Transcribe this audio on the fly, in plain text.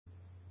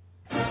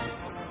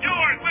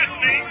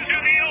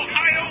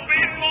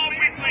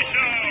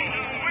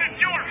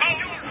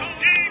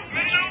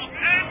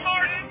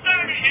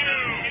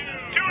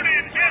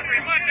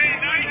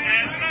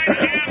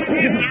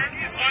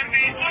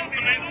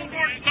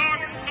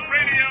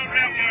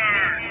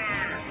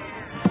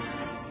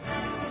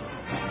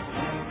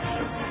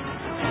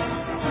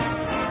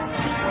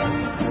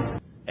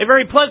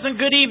very pleasant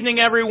good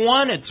evening,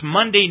 everyone. It's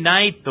Monday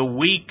night, the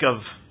week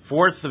of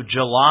 4th of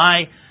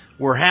July.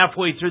 We're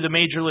halfway through the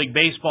Major League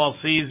Baseball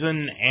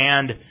season,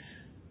 and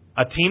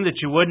a team that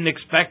you wouldn't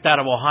expect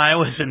out of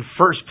Ohio is in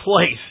first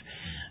place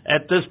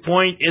at this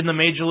point in the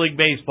Major League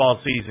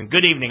Baseball season.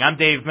 Good evening. I'm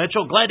Dave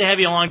Mitchell. Glad to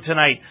have you along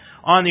tonight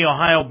on the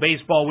Ohio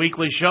Baseball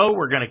Weekly Show.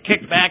 We're going to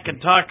kick back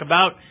and talk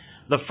about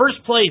the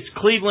first place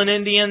Cleveland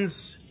Indians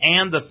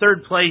and the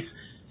third place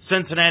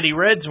Cincinnati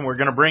Reds, and we're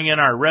going to bring in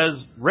our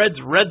Reds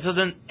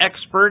resident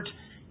expert,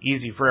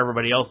 easy for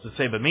everybody else to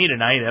say but me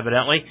tonight,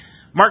 evidently,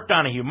 Mark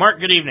Donahue. Mark,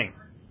 good evening.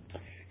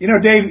 You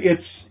know, Dave,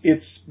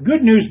 it's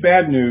good news,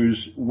 bad news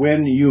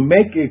when you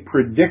make a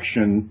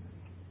prediction,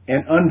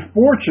 and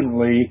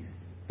unfortunately,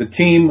 the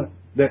team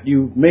that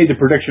you made the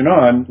prediction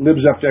on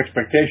lives up to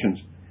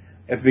expectations.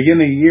 At the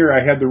beginning of the year, I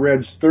had the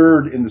Reds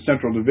third in the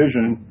Central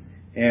Division,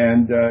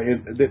 and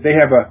they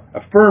have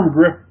a firm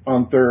grip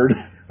on third,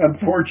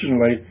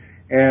 unfortunately.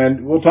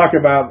 And we'll talk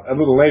about a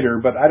little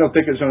later, but I don't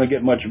think it's going to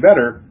get much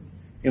better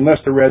unless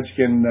the Reds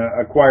can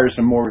acquire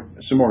some more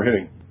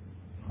hitting.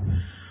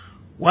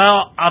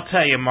 Well, I'll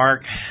tell you,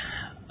 Mark,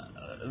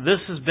 this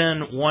has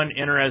been one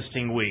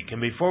interesting week.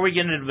 And before we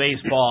get into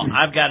baseball,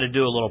 I've got to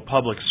do a little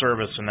public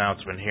service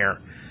announcement here.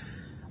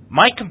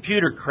 My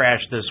computer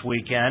crashed this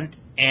weekend,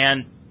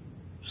 and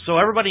so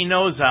everybody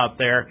knows out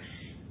there,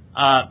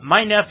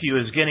 my nephew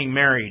is getting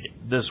married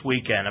this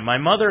weekend, and my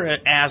mother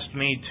asked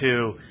me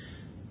to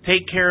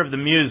take care of the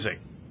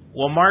music.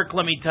 Well, Mark,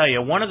 let me tell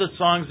you, one of the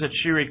songs that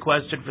she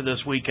requested for this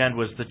weekend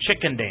was the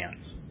Chicken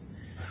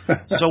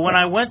Dance. So when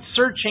I went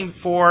searching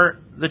for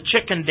the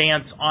Chicken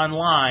Dance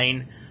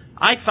online,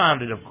 I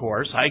found it, of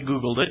course. I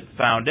Googled it,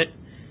 found it,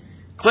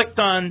 clicked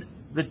on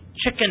the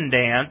Chicken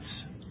Dance,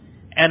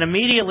 and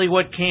immediately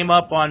what came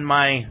up on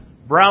my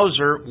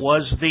browser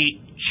was the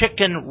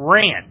Chicken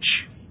Ranch.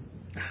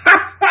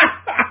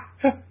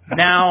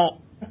 Now,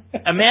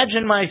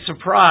 imagine my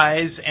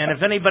surprise, and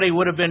if anybody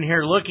would have been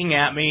here looking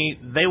at me,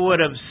 they would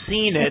have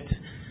seen it,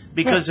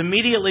 because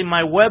immediately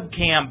my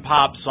webcam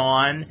pops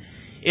on.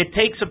 It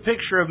takes a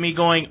picture of me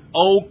going,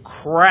 oh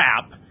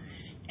crap,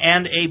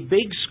 and a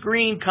big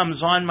screen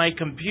comes on my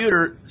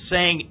computer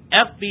saying,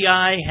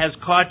 FBI has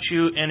caught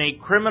you in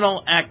a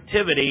criminal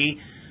activity.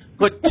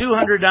 Put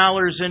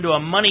 $200 into a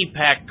money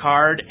pack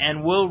card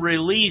and we'll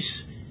release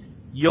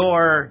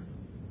your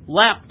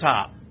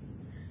laptop.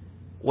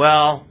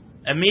 Well,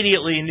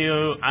 immediately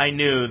I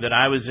knew that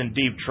I was in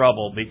deep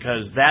trouble,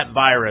 because that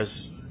virus,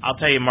 I'll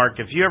tell you, Mark,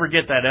 if you ever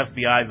get that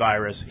FBI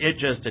virus, it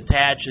just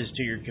attaches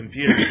to your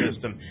computer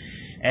system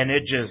and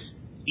it just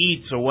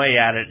eats away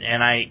at it.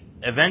 And I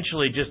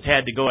eventually just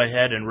had to go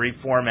ahead and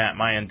reformat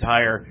my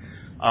entire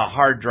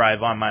hard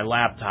drive on my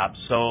laptop.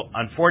 So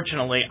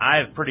unfortunately,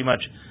 I've pretty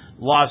much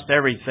lost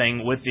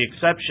everything with the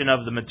exception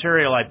of the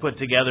material I put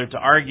together to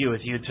argue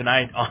with you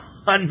tonight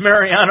on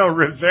Mariano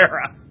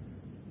Rivera.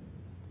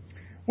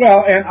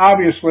 Well, and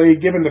obviously,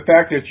 given the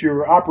fact that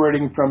you're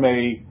operating from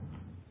a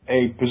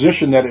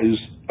position that is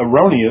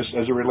erroneous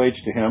as it relates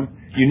to him,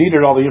 you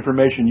needed all the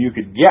information you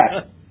could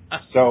get.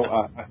 So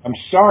I'm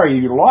sorry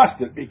you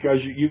lost it, because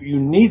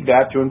you need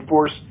that to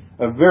enforce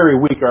a very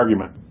weak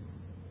argument.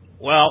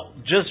 Well,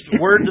 just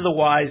word to the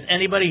wise,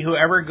 anybody who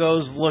ever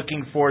goes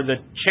looking for the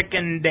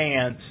Chicken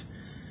Dance,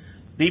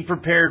 be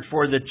prepared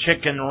for the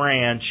Chicken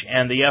Ranch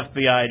and the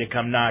FBI to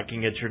come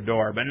knocking at your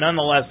door. But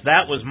nonetheless,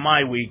 that was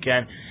my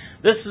weekend.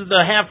 This is the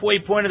halfway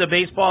point of the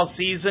baseball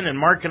season, and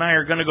Mark and I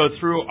are going to go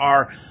through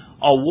our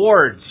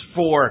awards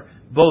for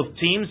both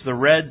teams, the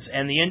Reds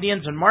and the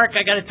Indians. And Mark,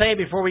 I got to tell you,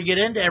 before we get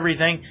into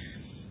everything,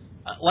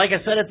 like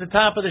I said at the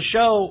top of the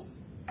show,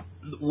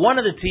 one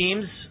of the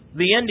teams,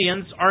 the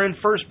Indians, are in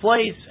first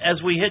place as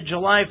we hit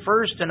July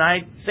 1st, and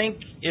I think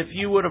if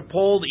you would have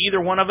polled either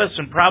one of us,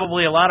 and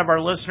probably a lot of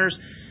our listeners,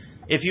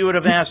 if you would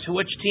have asked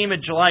which team at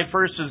July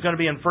 1st is going to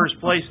be in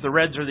first place, the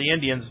Reds or the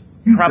Indians,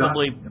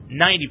 probably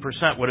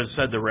 90% would have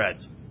said the Reds.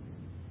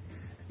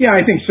 Yeah,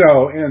 I think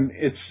so, and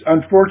it's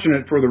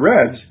unfortunate for the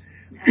Reds.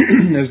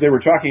 As they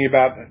were talking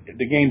about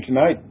the game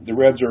tonight, the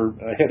Reds are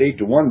ahead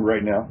 8-1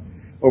 right now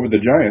over the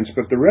Giants,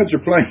 but the Reds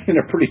are playing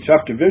in a pretty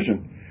tough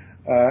division,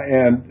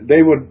 and they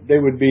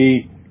would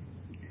be,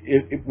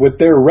 with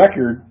their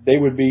record,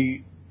 they would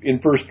be in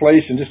first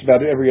place in just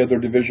about every other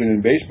division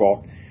in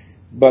baseball.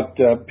 But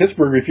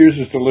Pittsburgh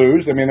refuses to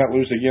lose. They may not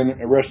lose again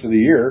the rest of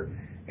the year,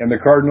 and the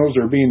Cardinals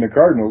are being the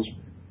Cardinals.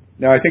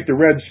 Now, I think the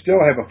Reds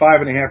still have a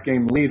 5.5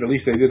 game lead, at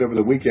least they did over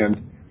the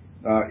weekend,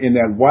 in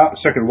that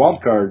second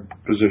wild card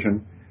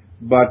position.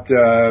 But,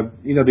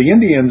 the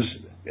Indians,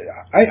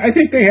 I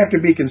think they have to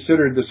be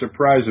considered the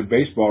surprise of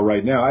baseball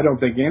right now. I don't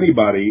think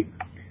anybody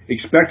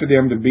expected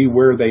them to be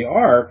where they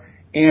are.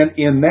 And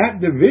in that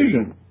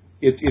division,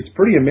 it's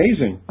pretty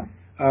amazing.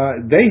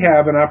 They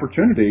have an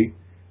opportunity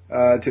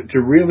to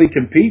really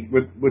compete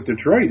with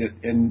Detroit.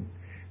 And,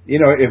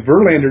 if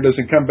Verlander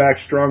doesn't come back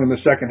strong in the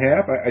second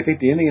half, I think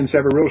the Indians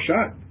have a real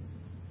shot.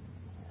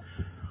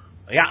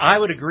 Yeah, I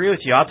would agree with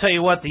you. I'll tell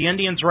you what, the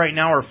Indians right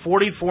now are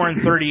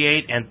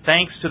 44-38, and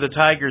thanks to the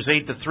Tigers'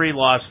 8-3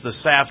 loss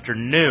this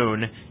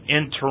afternoon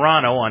in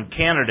Toronto on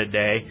Canada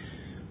Day,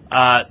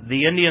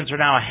 The Indians are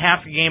now a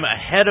half a game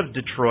ahead of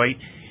Detroit,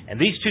 and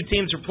these two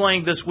teams are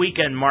playing this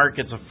weekend, Mark.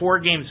 It's a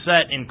 4-game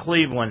set in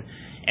Cleveland,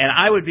 and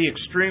I would be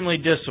extremely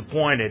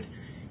disappointed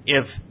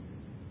if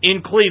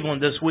in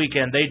Cleveland this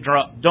weekend they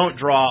don't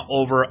draw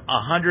over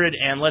 100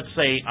 and let's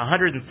say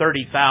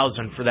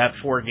 130,000 for that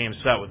 4-game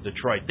set with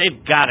Detroit. They've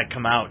got to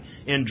come out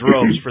in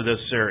droves for this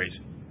series.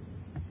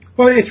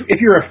 Well, if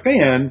you're a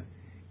fan,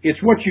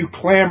 it's what you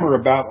clamor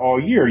about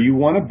all year. You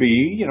want to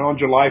be, on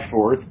July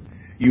 4th,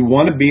 you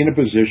want to be in a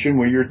position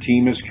where your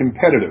team is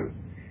competitive.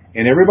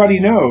 And everybody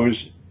knows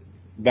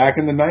back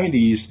in the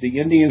 90s, the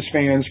Indians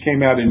fans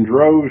came out in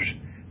droves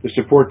to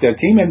support that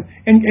team. And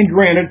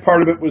granted,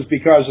 part of it was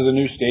because of the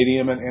new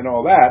stadium and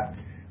all that.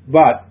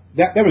 But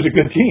that was a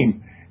good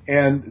team.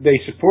 And they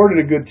supported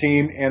a good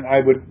team. And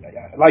I would,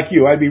 like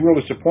you, I'd be real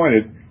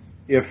disappointed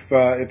if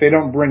they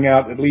don't bring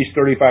out at least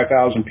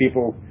 35,000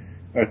 people,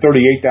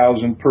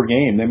 38,000 per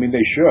game. I mean,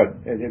 they should.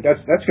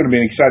 That's going to be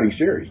an exciting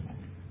series.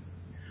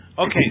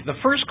 Okay, the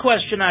first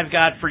question I've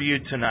got for you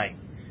tonight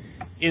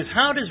is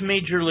how does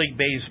Major League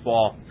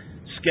Baseball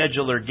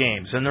schedule their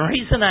games? And the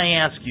reason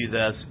I ask you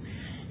this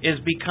is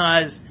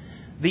because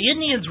the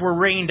Indians were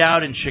rained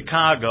out in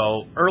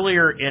Chicago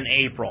earlier in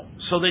April.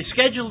 So they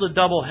scheduled a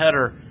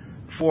doubleheader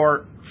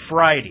for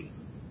Friday.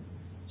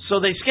 So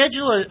they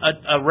schedule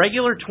a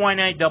regular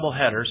twilight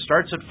doubleheader,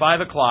 starts at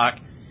 5 o'clock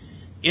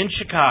in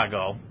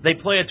Chicago. They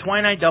play a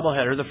twilight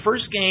doubleheader. The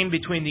first game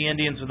between the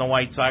Indians and the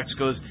White Sox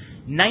goes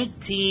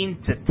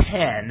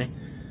 19-10.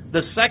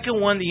 The second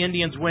one, the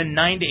Indians win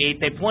 9-8.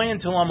 They play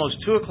until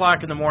almost 2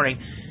 o'clock in the morning.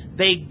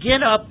 They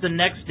get up the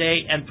next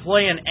day and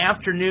play an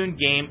afternoon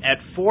game at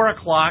 4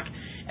 o'clock,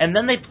 and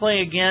then they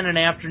play again an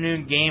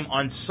afternoon game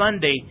on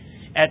Sunday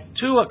at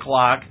 2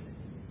 o'clock,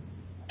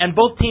 and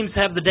both teams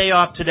have the day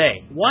off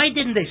today. Why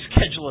didn't they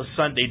schedule a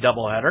Sunday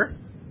doubleheader?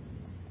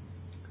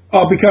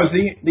 Oh, because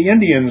the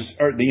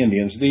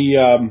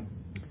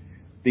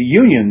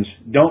unions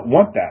don't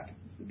want that.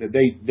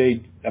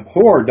 They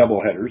abhor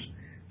doubleheaders.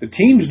 The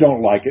teams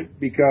don't like it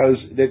because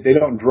they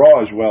don't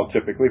draw as well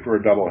typically for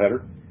a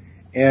doubleheader.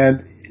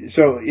 And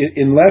so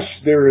unless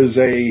there is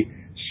a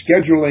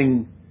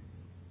scheduling,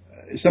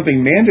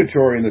 something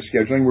mandatory in the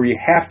scheduling where you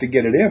have to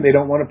get it in, they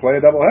don't want to play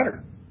a doubleheader.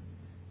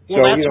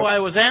 Well, that's why I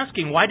was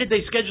asking. Why did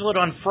they schedule it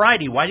on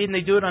Friday? Why didn't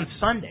they do it on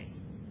Sunday?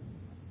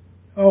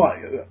 Oh,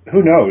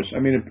 who knows? I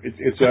mean,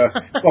 it's well.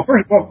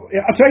 First of all,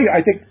 I'll tell you.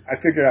 I think I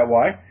figured out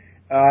why.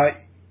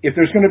 If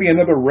there's going to be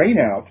another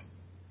rainout,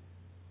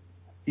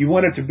 you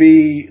want it to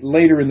be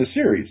later in the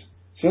series.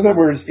 So in other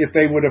words, if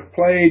they would have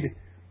played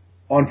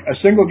on a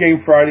single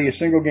game Friday, a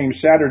single game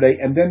Saturday,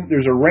 and then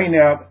there's a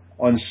rainout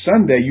on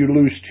Sunday, you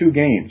lose 2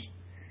 games.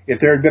 If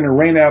there had been a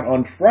rainout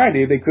on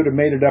Friday, they could have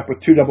made it up with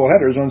 2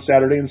 doubleheaders on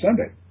Saturday and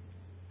Sunday.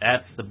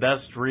 That's the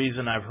best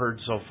reason I've heard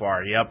so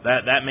far. Yep,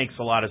 that makes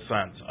a lot of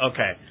sense.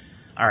 Okay.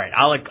 All right,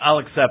 I'll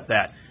accept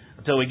that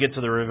until we get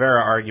to the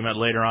Rivera argument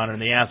later on in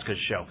the Ask Us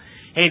show.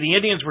 Hey, the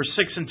Indians were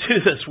 6-2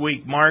 this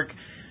week, Mark,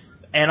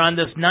 and on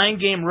this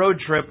 9-game road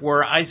trip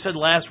where I said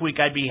last week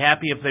I'd be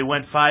happy if they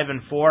went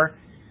 5-4,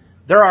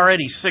 they're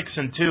already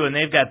 6-2, and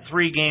they've got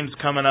 3 games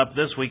coming up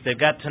this week. They've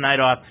got tonight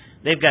off.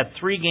 They've got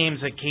 3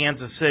 games at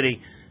Kansas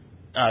City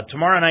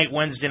tomorrow night,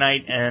 Wednesday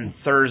night, and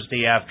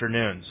Thursday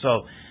afternoon.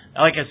 So,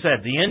 like I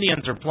said, the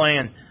Indians are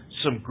playing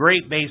some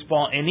great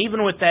baseball, and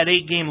even with that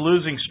 8-game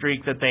losing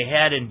streak that they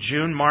had in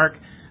June, Mark,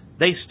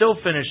 they still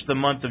finished the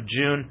month of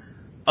June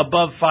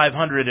above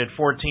 500 at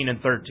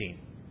 14-13.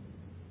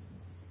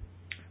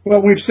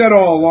 Well, we've said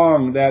all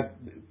along that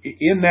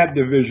in that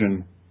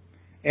division,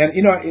 and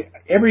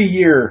every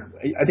year,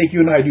 I think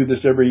you and I do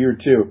this every year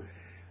too.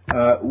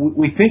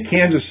 We think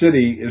Kansas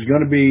City is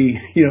going to be,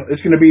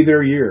 it's going to be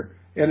their year,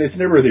 and it's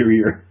never their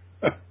year.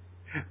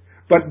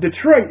 But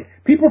Detroit,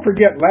 people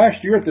forget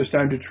last year at this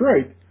time,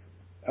 Detroit.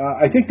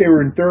 I think they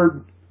were in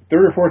third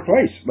or fourth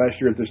place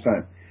last year at this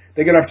time.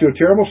 They got off to a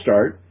terrible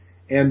start,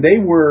 and they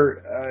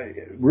were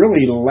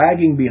really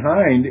lagging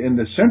behind in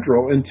the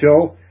Central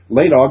until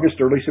late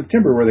August, early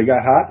September, where they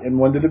got hot and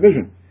won the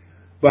division.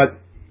 But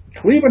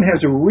Cleveland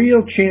has a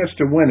real chance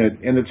to win it,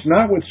 and it's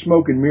not with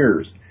smoke and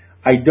mirrors.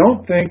 I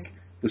don't think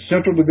the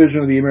Central Division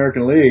of the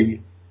American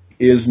League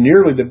is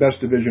nearly the best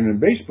division in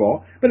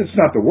baseball, but it's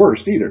not the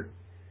worst either.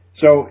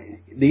 So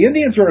the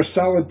Indians are a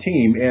solid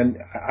team, and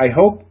I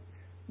hope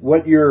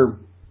what your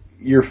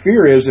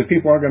fear is that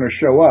people aren't going to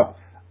show up.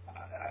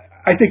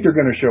 I think they're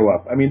going to show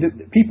up. I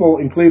mean, people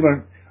in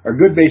Cleveland are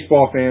good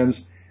baseball fans.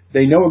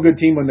 They know a good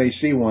team when they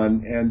see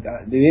one, and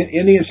the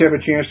Indians have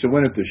a chance to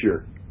win it this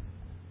year.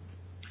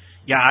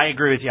 Yeah, I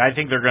agree with you. I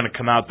think they're going to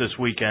come out this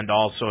weekend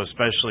also,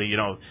 especially,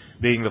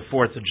 being the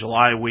 4th of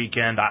July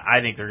weekend.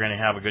 I think they're going to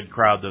have a good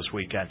crowd this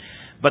weekend.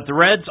 But the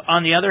Reds,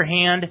 on the other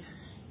hand,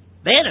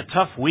 they had a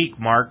tough week,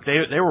 Mark.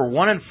 They were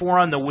 1-4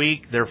 on the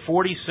week. They're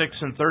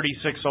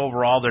 46-36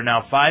 overall. They're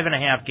now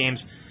 5.5 games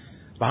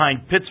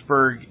behind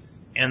Pittsburgh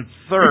in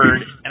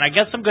third. And I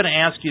guess I'm going to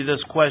ask you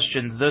this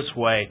question this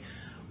way.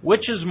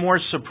 Which is more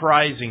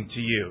surprising to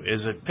you?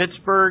 Is it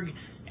Pittsburgh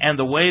and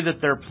the way that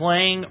they're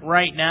playing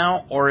right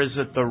now, or is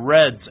it the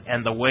Reds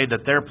and the way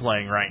that they're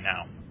playing right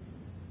now?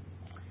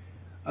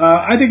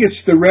 I think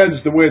it's the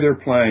Reds, the way they're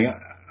playing.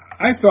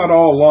 I thought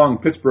all along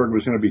Pittsburgh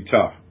was going to be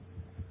tough.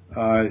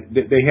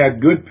 They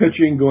had good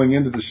pitching going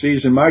into the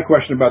season. My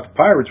question about the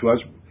Pirates was,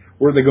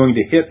 were they going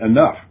to hit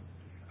enough?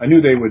 I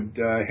knew they would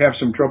have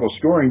some trouble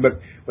scoring, but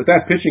with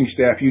that pitching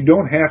staff, you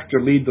don't have to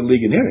lead the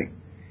league in hitting.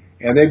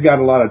 And they've got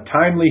a lot of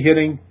timely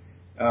hitting.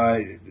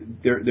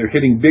 They're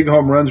hitting big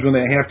home runs when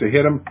they have to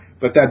hit them,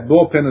 but that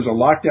bullpen is a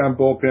lockdown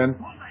bullpen.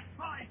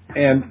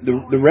 And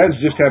the Reds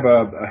just have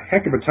a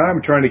heck of a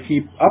time trying to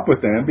keep up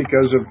with them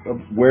because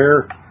of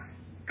where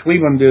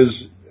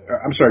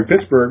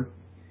Pittsburgh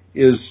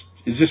is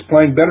just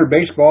playing better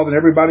baseball than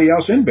everybody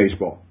else in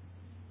baseball.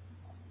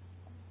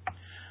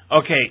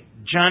 Okay,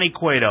 Johnny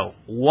Cueto,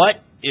 what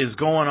is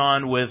going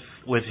on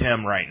with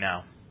him right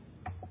now?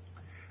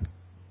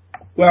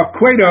 Well,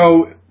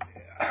 Cueto,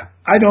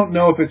 I don't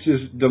know if it's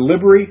his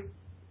delivery,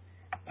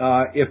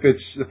 if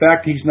it's the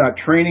fact he's not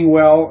training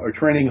well or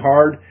training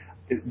hard.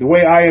 The way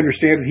I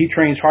understand it, he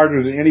trains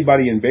harder than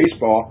anybody in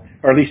baseball,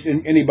 or at least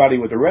anybody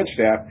with the Red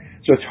staff,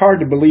 so it's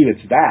hard to believe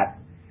it's that.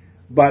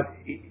 But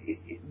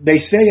they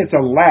say it's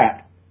a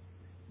lat,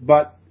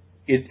 but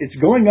it's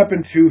going up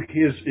into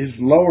his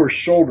lower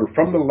shoulder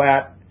from the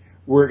lat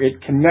where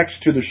it connects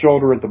to the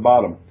shoulder at the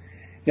bottom.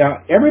 Now,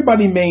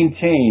 everybody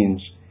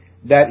maintains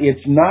that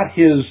it's not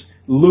his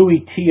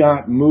Louis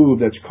Tiant move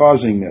that's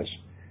causing this,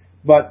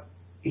 but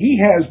he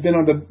has been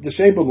on the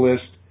disabled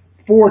list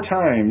 4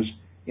 times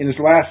in his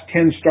last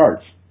 10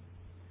 starts.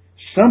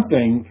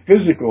 Something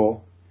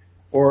physical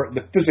or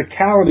the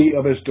physicality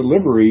of his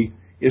delivery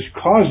is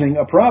causing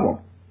a problem.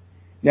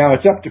 Now,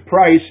 it's up to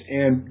Price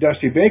and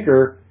Dusty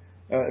Baker,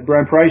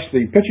 Brian Price,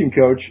 the pitching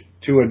coach,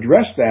 to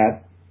address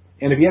that.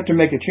 And if you have to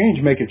make a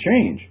change, make a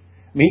change.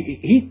 I mean,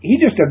 he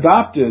just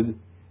adopted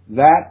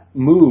that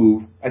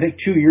move, I think,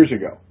 2 years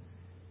ago.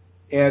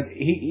 And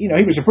he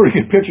was a pretty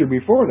good pitcher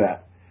before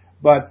that.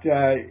 But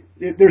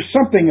there's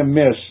something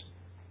amiss.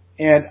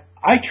 And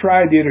I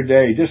tried the other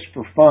day, just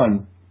for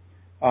fun.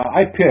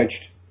 I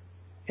pitched,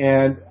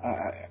 and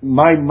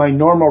my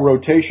normal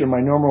rotation,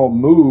 my normal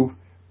move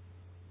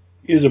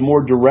is a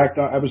more direct.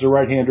 I was a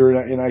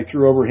right-hander, and I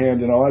threw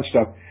overhand and all that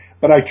stuff.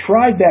 But I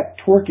tried that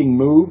torquing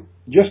move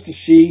just to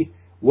see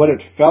what it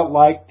felt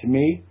like to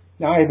me.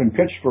 Now, I haven't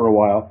pitched for a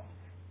while,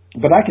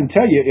 but I can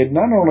tell you it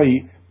not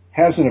only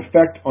has an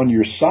effect on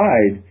your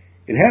side,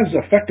 it has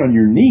an effect on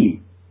your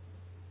knee.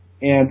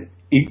 And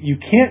you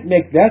can't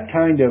make that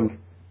kind of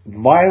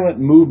violent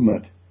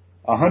movement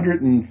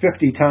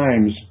 150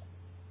 times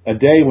a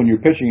day when you're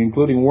pitching,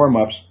 including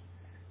warm-ups,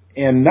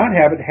 and not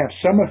have it have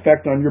some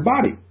effect on your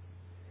body.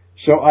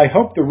 So I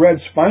hope the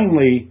Reds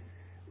finally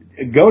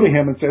go to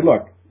him and say,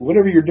 look,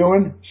 whatever you're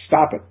doing,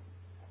 stop it.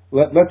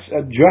 Let's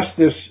adjust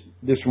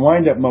this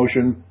wind-up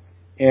motion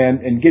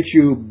and get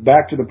you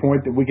back to the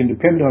point that we can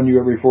depend on you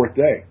every 4th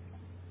day.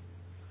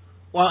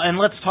 Well, and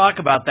let's talk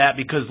about that,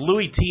 because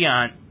Louis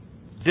Tiant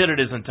did it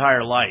his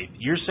entire life.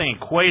 You're saying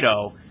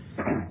Cueto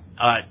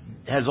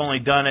has only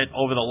done it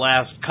over the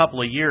last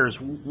couple of years.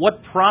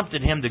 What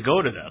prompted him to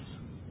go to this?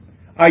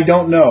 I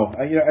don't know.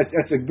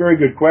 That's a very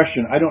good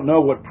question. I don't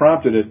know what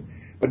prompted it.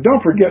 But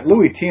don't forget,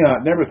 Louis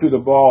Tiant never threw the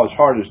ball as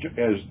hard as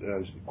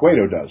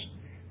Cueto does.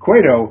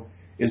 Cueto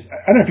is,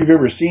 I don't know if you've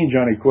ever seen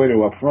Johnny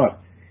Cueto up front.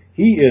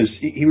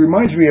 He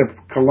reminds me of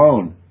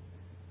Colon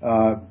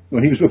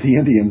when he was with the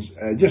Indians.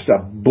 Just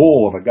a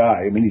bull of a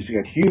guy. I mean, he's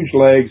got huge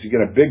legs. He's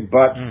got a big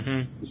butt.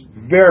 Mm-hmm. He's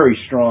very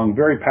strong,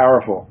 very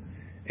powerful.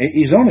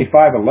 He's only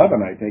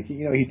 5'11", I think.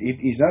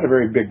 He's not a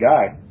very big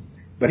guy,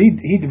 but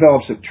he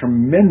develops a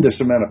tremendous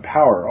amount of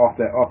power off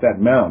that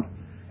mound,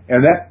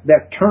 and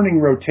that turning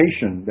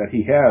rotation that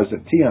he has,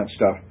 that Tiant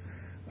stuff.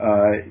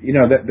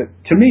 That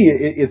to me,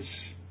 it's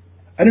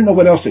I don't know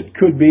what else it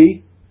could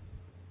be.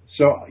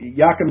 So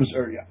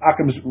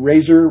Occam's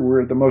razor,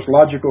 where the most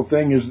logical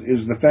thing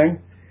is the thing.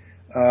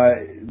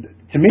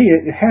 To me,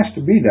 it has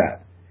to be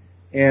that.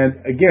 And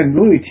again,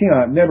 Louis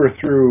Tiant never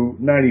threw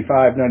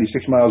 95,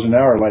 96 miles an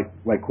hour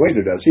like Cueto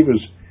does. He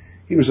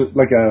was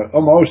like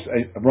almost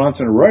a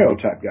Bronson Arroyo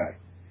type guy.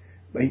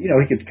 But, he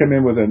could come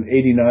in with an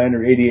 89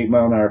 or 88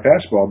 mile an hour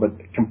fastball, but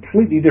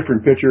completely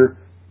different pitcher.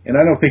 And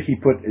I don't think he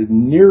put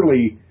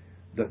nearly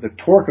the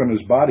torque on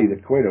his body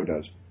that Cueto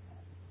does.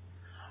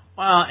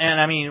 Well, and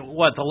I mean,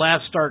 the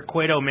last start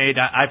Cueto made,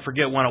 I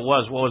forget when it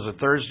was. What was it,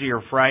 Thursday or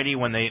Friday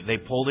when they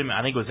pulled him?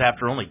 I think it was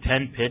after only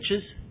 10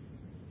 pitches.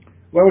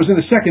 Well, it was in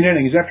the second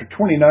inning. It was after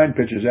 29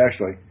 pitches,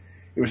 actually.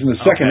 It was in the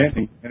second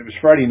inning, and it was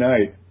Friday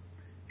night.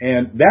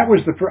 And that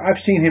was the first. I've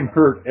seen him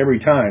hurt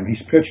every time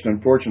he's pitched,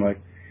 unfortunately.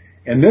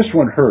 And this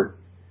one hurt.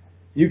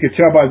 You could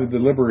tell by the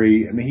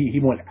delivery. I mean, he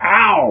went,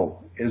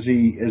 ow, as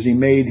he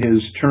made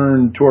his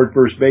turn toward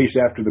first base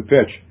after the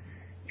pitch.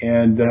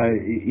 And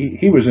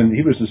he was in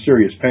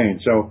serious pain.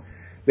 So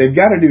they've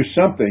got to do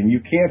something. You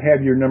can't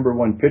have your number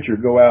one pitcher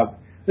go out.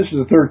 This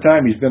is the 3rd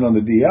time he's been on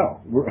the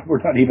DL.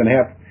 We're not even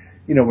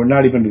we're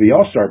not even to the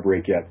All-Star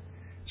break yet.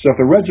 So if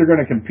the Reds are going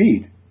to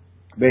compete,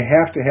 they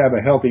have to have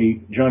a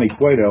healthy Johnny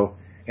Cueto,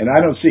 and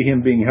I don't see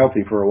him being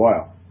healthy for a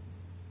while.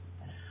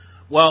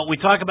 Well, we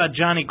talk about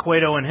Johnny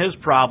Cueto and his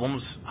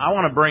problems. I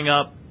want to bring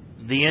up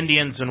the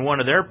Indians and one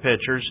of their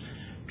pitchers,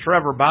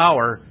 Trevor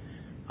Bauer,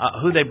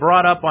 who they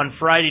brought up on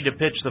Friday to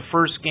pitch the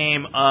first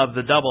game of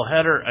the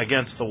doubleheader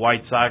against the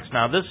White Sox.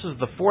 Now, this is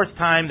the fourth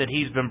time that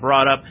he's been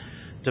brought up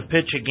to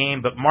pitch a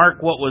game. But,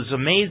 Mark, what was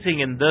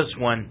amazing in this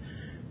one,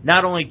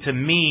 not only to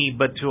me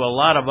but to a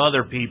lot of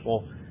other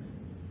people,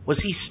 was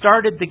he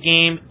started the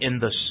game in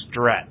the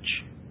stretch.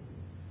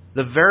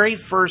 The very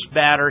first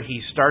batter,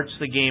 he starts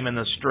the game in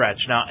the stretch.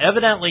 Now,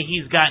 evidently,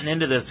 he's gotten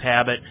into this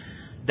habit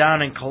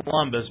down in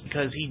Columbus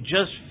because he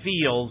just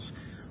feels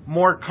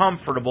more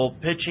comfortable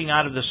pitching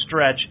out of the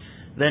stretch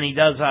than he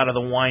does out of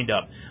the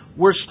windup.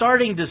 We're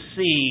starting to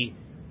see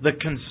the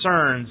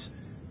concerns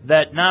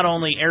that not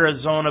only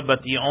Arizona but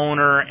the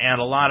owner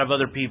and a lot of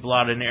other people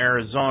out in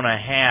Arizona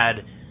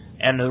had,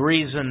 and the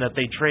reason that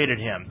they traded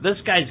him. This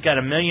guy's got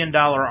 $1 million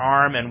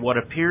arm and what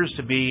appears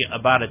to be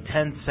about a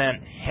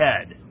 10-cent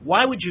head.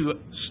 Why would you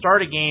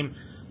start a game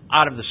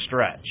out of the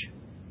stretch?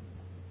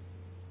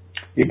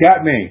 You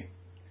got me.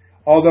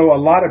 Although a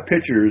lot of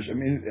pitchers, I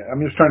mean,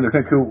 I'm just trying to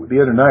think who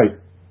the other night.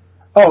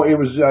 Oh, it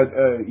was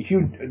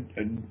Hugh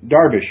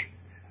Darvish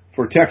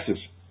for Texas.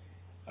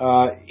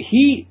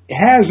 He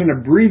has an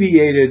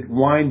abbreviated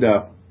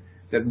windup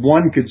that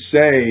one could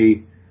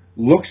say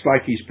looks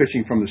like he's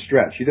pitching from the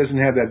stretch. He doesn't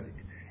have that.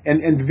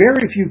 And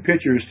very few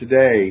pitchers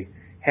today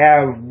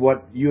have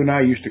what you and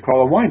I used to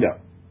call a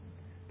windup.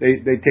 They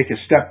take a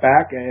step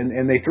back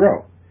and they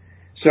throw.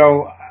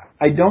 So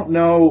I don't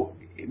know.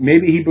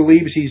 Maybe he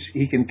believes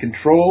he can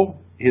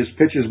control his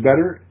pitches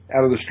better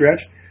out of the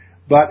stretch.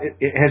 But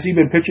has he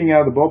been pitching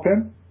out of the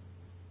bullpen?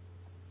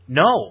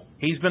 No.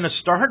 He's been a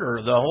starter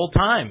the whole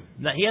time.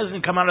 He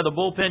hasn't come out of the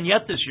bullpen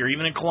yet this year,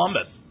 even in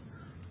Columbus.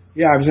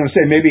 Yeah, I was going to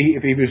say, maybe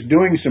if he was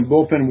doing some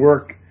bullpen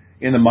work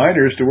in the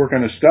minors to work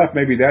on his stuff,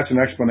 maybe that's an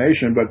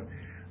explanation. But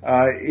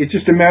it's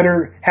just a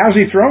matter, how's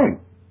he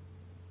throwing?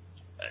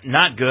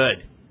 Not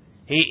good.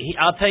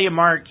 I'll tell you,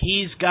 Mark,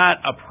 he's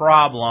got a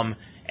problem,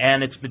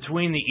 and it's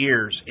between the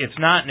ears. It's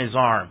not in his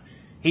arm.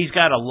 He's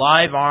got a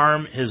live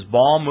arm. His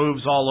ball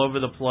moves all over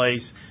the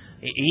place.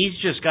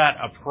 He's just got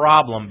a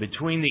problem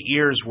between the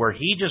ears where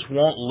he just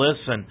won't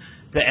listen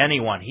to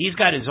anyone. He's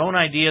got his own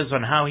ideas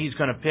on how he's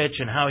going to pitch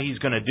and how he's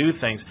going to do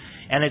things,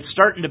 and it's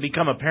starting to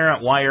become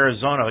apparent why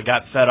Arizona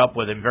got fed up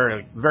with him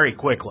very, very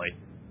quickly.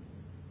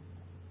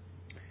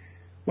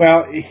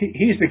 Well,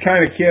 he's the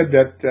kind of kid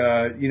that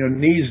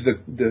needs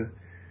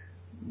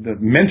the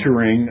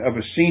mentoring of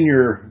a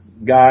senior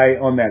guy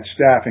on that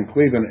staff in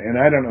Cleveland, and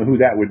I don't know who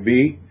that would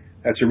be.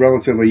 That's a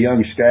relatively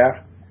young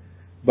staff.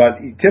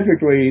 But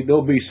typically,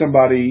 there'll be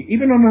somebody,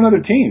 even on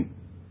another team,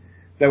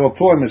 that will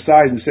pull him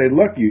aside and say,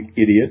 look, you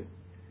idiot,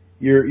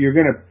 you're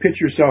going to pitch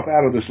yourself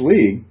out of this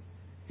league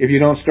if you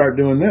don't start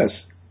doing this.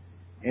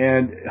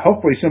 And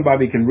hopefully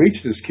somebody can reach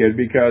this kid,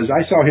 because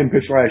I saw him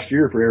pitch last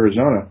year for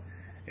Arizona,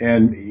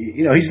 and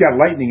he's got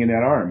lightning in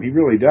that arm. He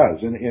really does.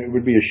 And it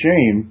would be a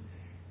shame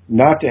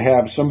not to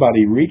have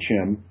somebody reach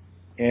him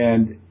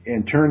and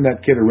turn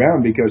that kid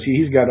around, because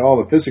he's got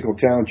all the physical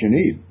talent you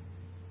need.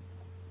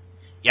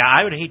 Yeah,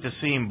 I would hate to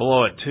see him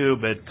blow it too,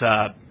 but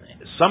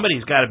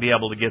somebody's got to be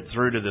able to get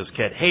through to this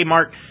kid. Hey,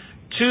 Mark,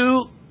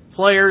 two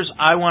players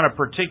I want to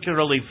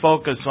particularly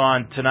focus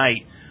on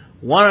tonight,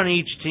 one on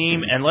each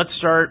team, and let's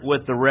start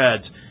with the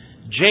Reds.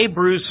 Jay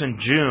Bruce in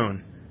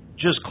June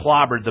just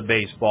clobbered the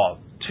baseball.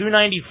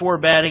 .294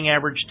 batting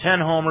average, 10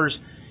 homers,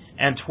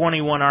 and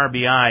 21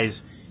 RBIs.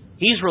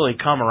 He's really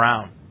come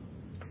around.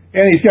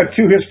 And he's got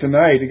 2 hits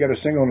tonight. He got a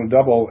single and a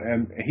double,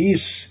 and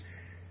he's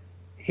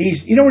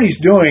you know what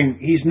he's doing?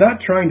 He's not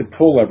trying to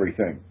pull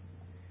everything.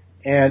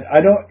 And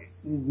I don't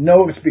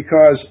know if it's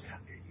because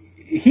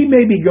he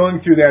may be going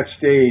through that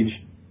stage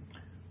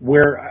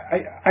where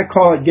I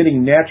call it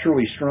getting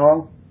naturally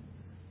strong.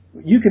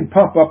 You can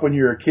pump up when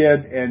you're a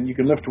kid and you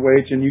can lift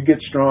weights and you get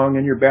strong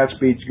and your bat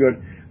speed's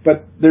good.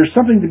 But there's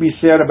something to be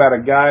said about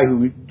a guy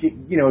who,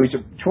 he's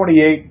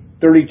 28,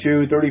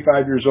 32,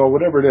 35 years old,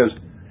 whatever it is.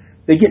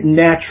 They get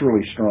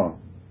naturally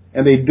strong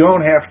and they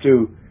don't have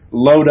to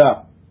load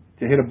up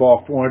to hit a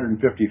ball 450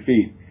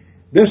 feet.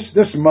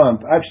 This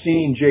month, I've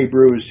seen Jay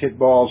Bruce hit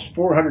balls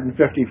 450,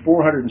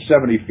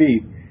 470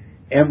 feet,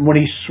 and when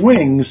he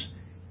swings,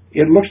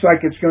 it looks like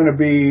it's going to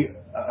be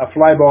a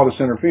fly ball to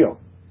center field,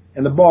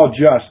 and the ball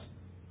just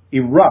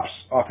erupts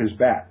off his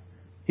bat.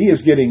 He is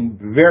getting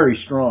very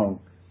strong,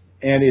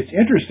 and it's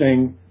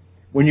interesting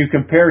when you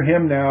compare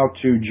him now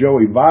to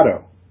Joey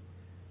Votto.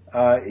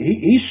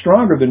 He's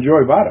stronger than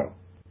Joey Votto,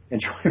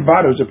 and Joey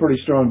Votto's a pretty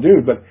strong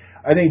dude, but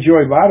I think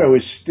Joey Votto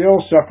is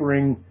still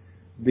suffering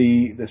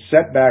the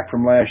setback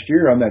from last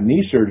year on that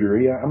knee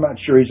surgery. I'm not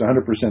sure he's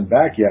 100%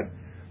 back yet.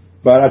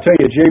 But I'll tell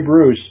you, Jay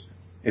Bruce,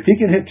 if he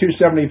can hit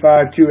 275,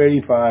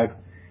 285,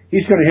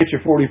 he's going to hit you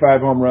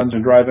 45 home runs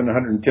and drive in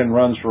 110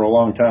 runs for a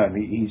long time.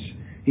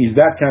 He's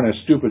that kind of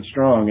stupid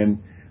strong. And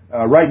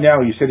right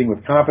now he's hitting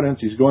with confidence.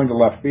 He's going to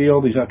left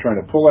field. He's not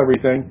trying to pull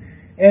everything.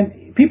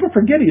 And people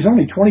forget he's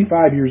only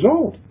 25 years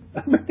old.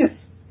 I mean,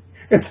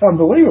 it's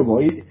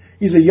unbelievable.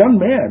 He's a young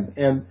man.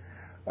 And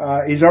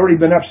he's already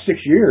been up 6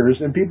 years,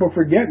 and people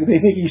forget. They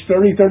think he's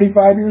 30,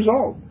 35 years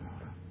old.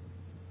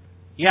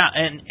 Yeah,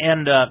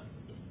 and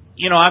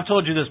I've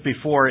told you this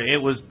before.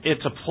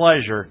 It's a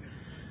pleasure.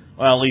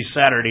 Well, at least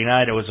Saturday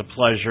night it was a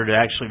pleasure to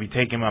actually be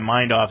taking my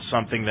mind off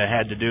something that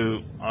had to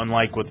do,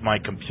 unlike with my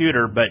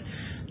computer, but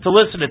to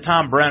listen to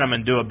Tom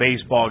Brenneman do a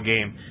baseball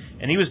game.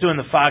 And he was doing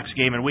the Fox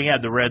game, and we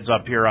had the Reds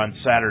up here on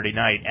Saturday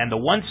night. And the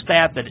one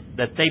stat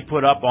that they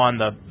put up on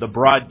the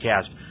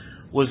broadcast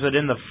was that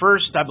in the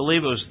first, I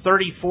believe it was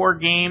 34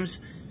 games,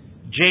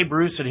 Jay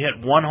Bruce had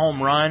hit one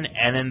home run,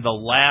 and in the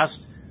last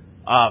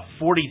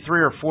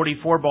 43 or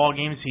 44 ball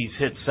games, he's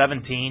hit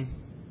 17.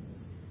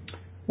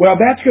 Well,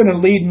 that's going to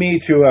lead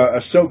me to a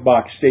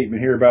soapbox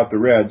statement here about the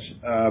Reds.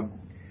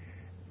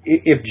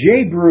 If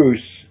Jay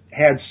Bruce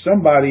had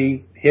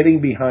somebody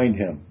hitting behind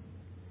him,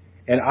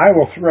 and I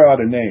will throw out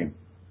a name,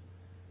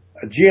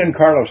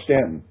 Giancarlo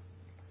Stanton.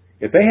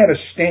 If they had a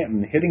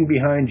Stanton hitting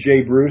behind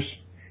Jay Bruce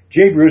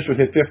would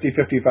hit 50,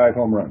 55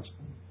 home runs.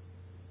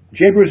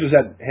 Jay Bruce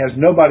has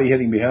nobody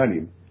hitting behind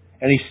him,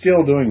 and he's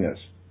still doing this.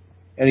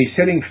 And he's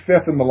hitting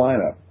fifth in the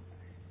lineup.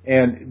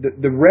 And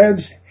the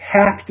Reds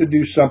have to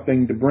do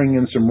something to bring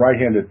in some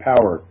right-handed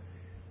power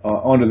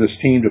onto this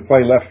team to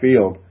play left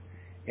field.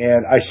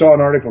 And I saw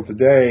an article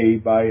today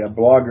by a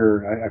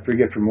blogger, I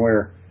forget from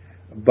where,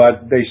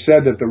 but they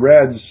said that the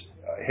Reds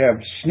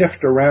have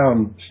sniffed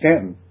around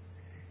Stanton.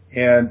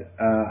 And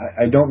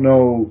I don't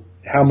know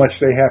how much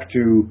they have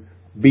to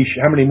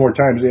how many more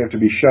times they have to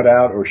be shut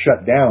out or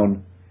shut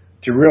down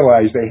to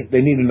realize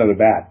they need another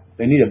bat.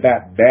 They need a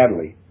bat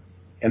badly.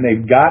 And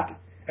they've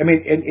got, and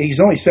he's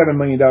only $7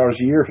 million a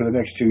year for the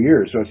next 2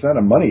 years, so it's not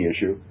a money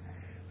issue.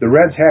 The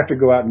Reds have to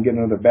go out and get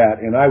another bat,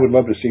 and I would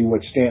love to see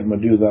what Stanton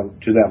would do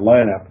to that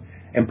lineup.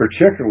 And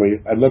particularly,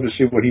 I'd love to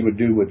see what he would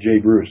do with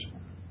Jay Bruce.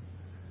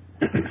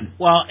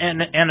 Well,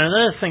 and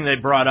another thing they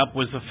brought up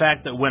was the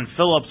fact that when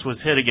Phillips was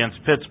hit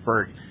against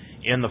Pittsburgh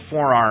in the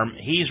forearm,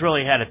 he's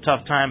really had a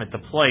tough time at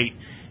the plate.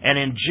 And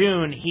in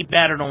June, he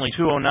batted only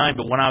 .209,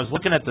 but when I was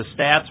looking at the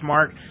stats,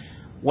 Mark,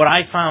 what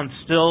I found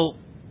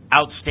still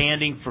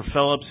outstanding for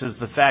Phillips is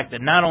the fact that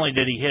not only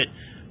did he hit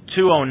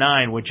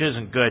 .209, which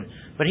isn't good,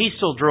 but he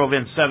still drove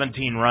in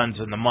 17 runs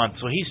in the month,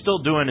 so he's still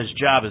doing his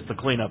job as the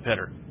cleanup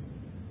hitter.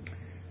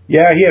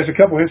 Yeah, he has a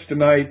couple hits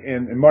tonight,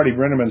 and Marty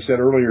Brenneman said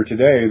earlier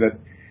today that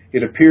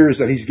it appears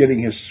that he's getting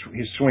his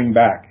swing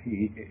back.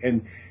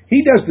 And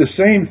he does the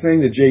same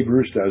thing that Jay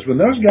Bruce does. When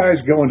those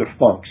guys go into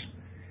funks,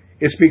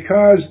 it's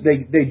because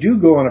they do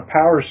go on a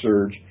power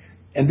surge,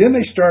 and then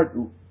they start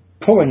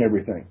pulling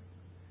everything.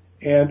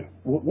 And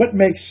what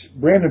makes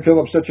Brandon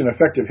Phillips such an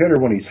effective hitter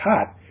when he's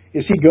hot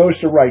is he goes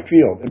to right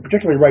field, and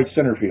particularly right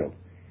center field.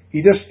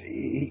 He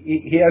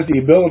has the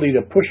ability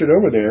to push it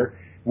over there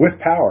with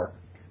power.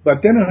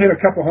 But then he'll hit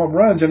a couple home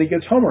runs, and he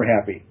gets homer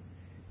happy.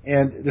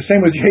 And the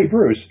same with Jay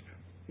Bruce.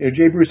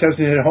 Jay Bruce hasn't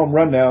hit a home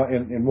run now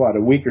in what,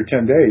 a week or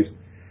 10 days.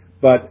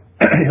 But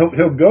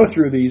he'll go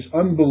through these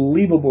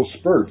unbelievable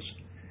spurts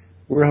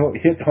where he'll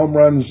hit home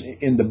runs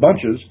in the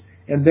bunches,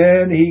 and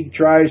then he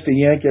tries to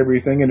yank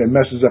everything, and it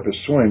messes up his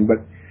swing.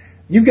 But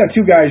you've got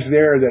two guys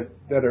there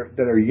that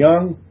are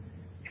young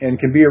and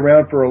can be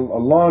around for a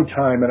long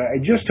time, and I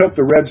just hope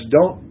the Reds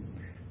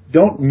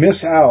don't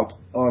miss out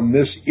on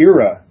this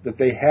era that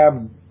they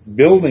have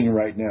building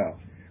right now,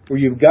 where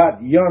you've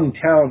got young,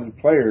 talented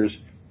players.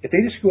 If they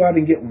just go out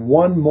and get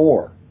one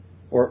more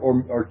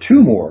or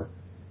two more,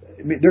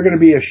 they're going to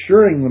be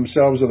assuring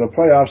themselves of the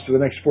playoffs for the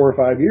next 4 or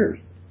 5 years.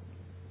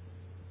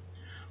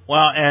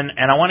 Well, and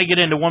I want to get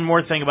into one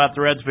more thing about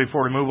the Reds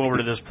before we move over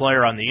to this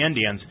player on the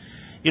Indians.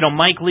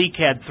 Mike Leake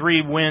had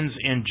 3 wins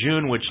in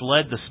June, which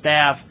led the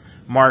staff,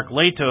 Mark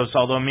Latos,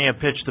 although he may have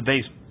pitched the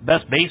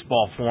best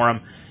baseball for him,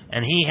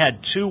 and he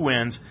had 2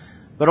 wins.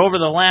 But over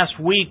the last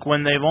week,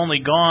 when they've only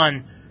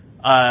gone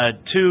 1-4,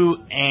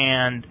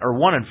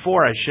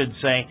 I should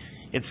say,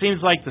 it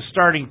seems like the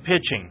starting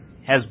pitching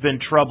has been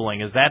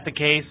troubling. Is that the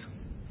case?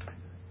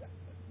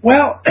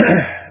 Well,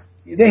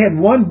 they had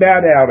one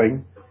bad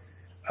outing,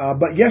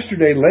 but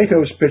yesterday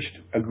Latos pitched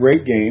a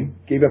great game,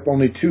 gave up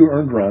only 2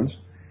 earned runs.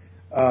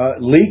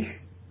 Leake,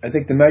 I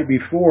think the night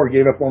before,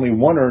 gave up only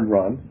 1 earned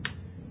run.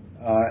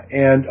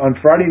 And on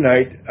Friday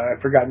night,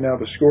 I've forgotten now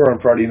the score on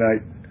Friday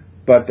night,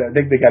 but I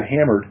think they got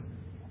hammered.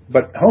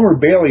 But Homer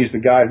Bailey is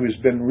the guy who's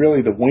been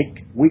really the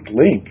weak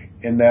link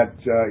in that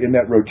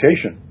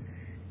rotation.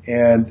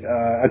 And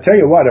I tell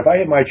you what, if I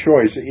had my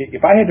choice,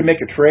 if I had to make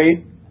a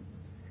trade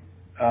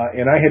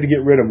and I had to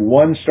get rid of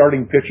one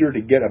starting pitcher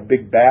to get a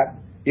big bat,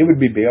 it would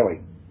be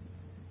Bailey.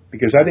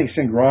 Because I think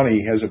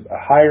Cingrani has a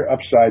higher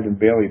upside than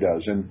Bailey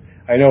does. And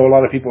I know a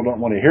lot of people don't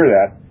want to hear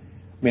that.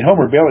 I mean,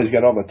 Homer Bailey's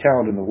got all the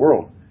talent in the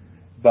world.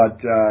 But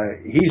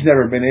he's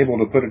never been able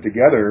to put it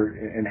together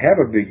and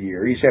have a big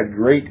year. He's had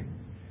great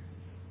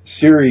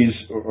series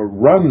or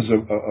runs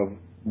of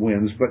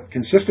wins, but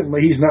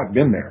consistently he's not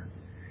been there.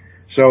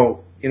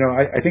 So,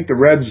 I think the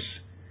Reds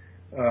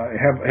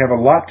have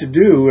a lot to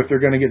do if they're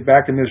going to get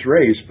back in this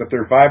race, but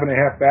they're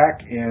 5.5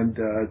 back, and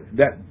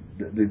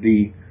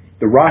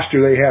the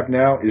roster they have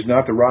now is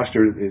not the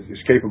roster that is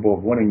capable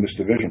of winning this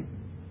division.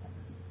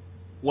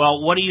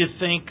 Well, what do you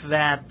think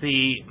that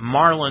the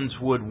Marlins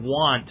would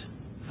want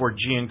for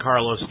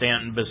Giancarlo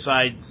Stanton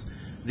besides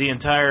the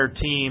entire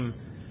team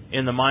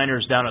in the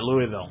minors down at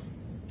Louisville?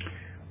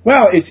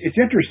 Well, it's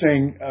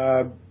interesting.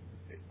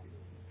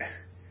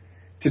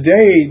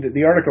 Today,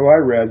 the article I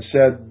read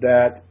said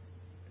that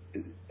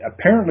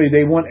apparently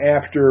they went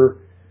after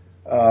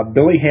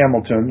Billy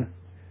Hamilton,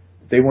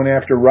 they went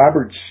after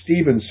Robert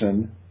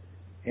Stevenson,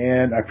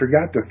 and I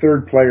forgot the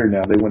third player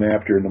now they went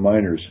after in the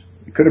minors.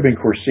 It could have been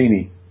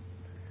Corsini.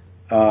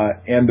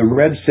 And the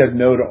Reds said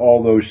no to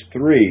all those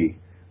three.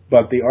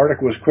 But the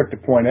article was quick to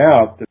point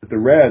out that the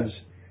Reds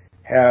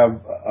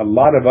have a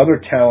lot of other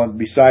talent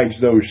besides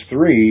those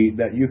three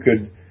that you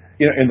could,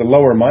 in the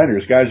lower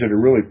minors, guys that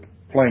are really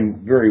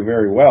playing very,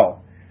 very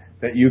well,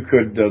 that you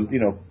could,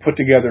 put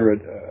together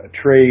a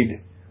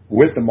trade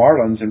with the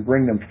Marlins and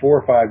bring them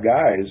 4 or 5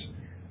 guys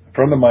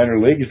from the minor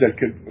leagues that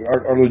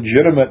are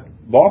legitimate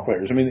ball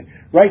players. I mean,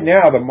 right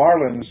now the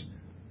Marlins,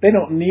 they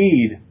don't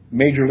need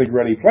major league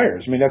ready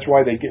players. I mean, that's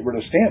why they get rid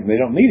of Stanton. They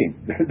don't need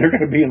him. They're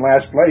going to be in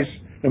last place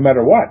no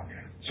matter what.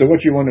 So what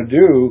you want to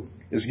do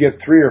is get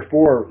 3 or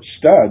 4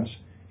 studs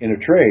in a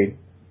trade.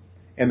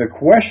 And the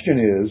question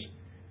is,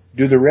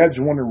 do the Reds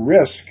want to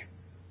risk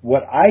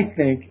what I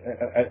think,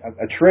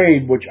 a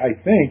trade which I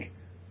think,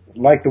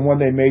 like the one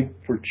they made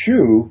for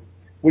Chu,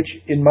 which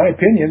in my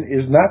opinion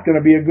is not going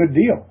to be a good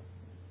deal.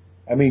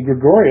 I mean,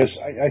 Gregorius,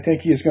 I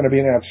think he's going to be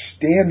an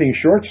outstanding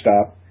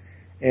shortstop.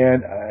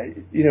 And,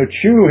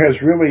 Chu has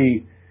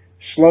really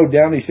slowed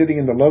down. He's sitting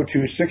in the low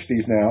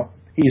 260s now.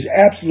 He's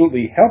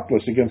absolutely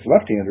helpless against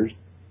left-handers.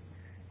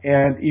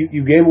 And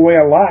you gave away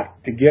a lot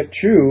to get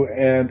Chu,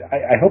 and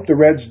I hope the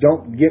Reds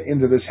don't get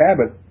into this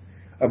habit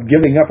of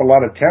giving up a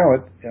lot of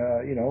talent,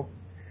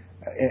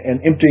 and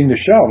emptying the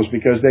shelves,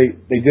 because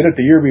they did it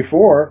the year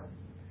before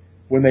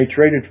when they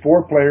traded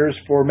 4 players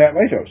for Matt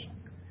Latos.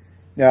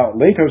 Now,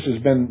 Latos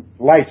has been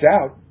lights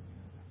out,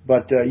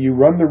 but you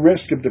run the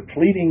risk of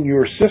depleting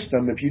your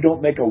system if you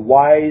don't make a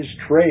wise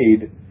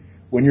trade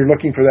when you're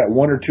looking for that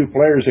 1 or 2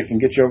 players that can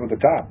get you over the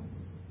top.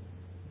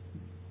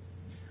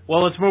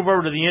 Well, let's move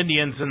over to the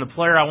Indians, and the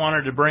player I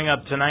wanted to bring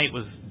up tonight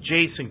was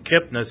Jason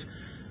Kipnis,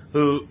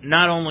 who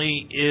not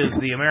only is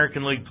the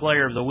American League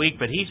Player of the Week,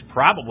 but he's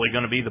probably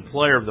going to be the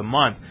Player of the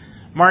Month.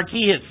 Mark,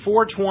 he hit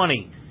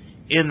 .420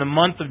 in the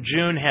month of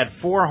June, had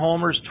 4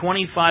 homers,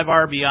 25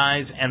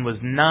 RBIs, and was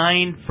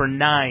 9 for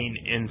 9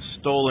 in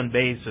stolen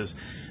bases.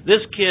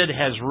 This kid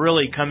has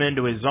really come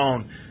into his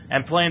own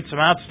and playing some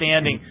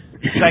outstanding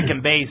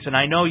second base. And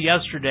I know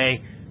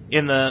yesterday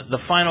in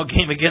the final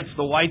game against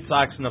the White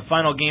Sox in the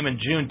final game in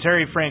June,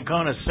 Terry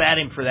Francona sat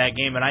him for that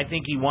game, and I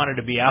think he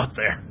wanted to be out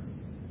there.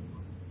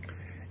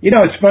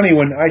 It's funny,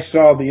 when I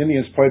saw the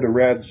Indians play the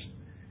Reds,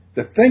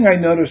 the thing I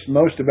noticed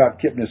most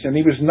about Kipnis, and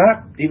he was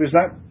not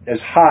as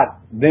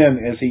hot then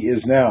as he is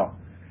now,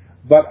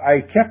 but I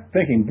kept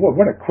thinking, boy,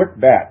 what a quick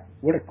bat.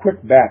 What a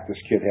quick bat this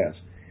kid has.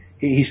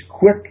 He's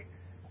quick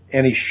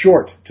and he's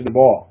short to the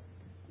ball.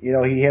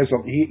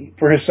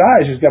 For his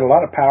size, he's got a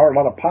lot of power, a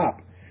lot of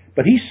pop.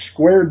 But he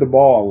squared the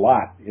ball a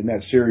lot in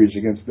that series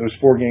against those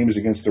 4 games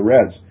against the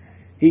Reds.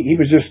 He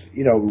was just,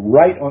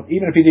 right on,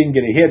 even if he didn't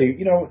get a hit,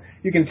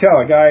 you can tell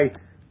a guy,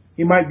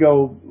 he might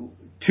go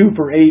 2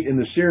 for 8 in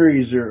the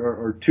series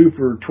or 2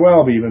 for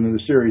 12 even in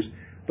the series,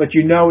 but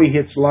he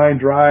hits line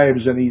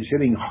drives and he's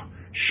hitting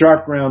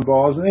sharp ground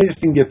balls and they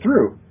just didn't get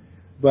through.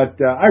 But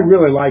I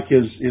really like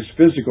his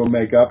physical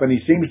makeup, and he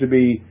seems to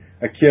be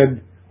a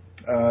kid,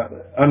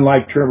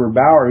 unlike Trevor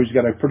Bauer, who's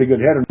got a pretty good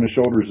head on his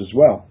shoulders as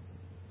well.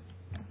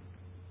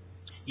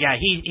 Yeah,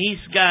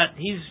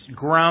 he's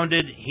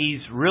grounded.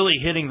 He's really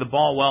hitting the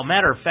ball well.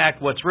 Matter of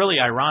fact, what's really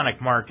ironic,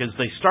 Mark, is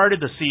they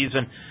started the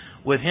season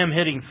with him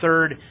hitting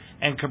third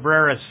and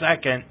Cabrera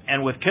second,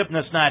 and with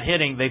Kipnis not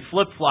hitting, they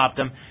flip-flopped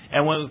him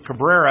and went with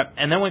Cabrera.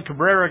 And then when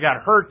Cabrera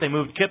got hurt, they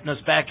moved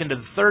Kipnis back into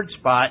the third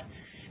spot,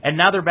 and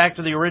now they're back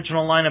to the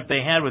original lineup they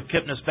had with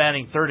Kipnis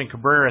batting third and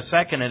Cabrera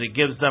second, and it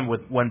gives them,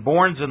 when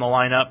Bourne's in the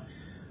lineup,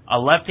 a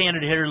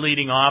left-handed hitter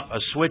leading off, a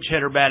switch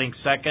hitter batting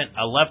second,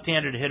 a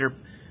left-handed hitter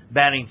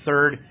batting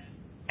third,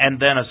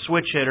 and then a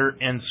switch hitter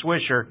in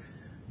Swisher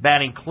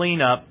batting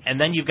cleanup, and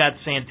then you've got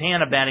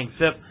Santana batting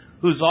fifth,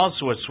 who's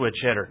also a switch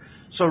hitter.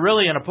 So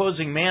really an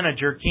opposing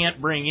manager can't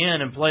bring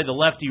in and play the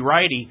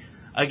lefty-righty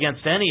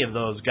against any of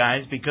those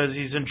guys because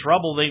he's in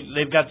trouble.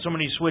 They've got so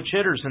many switch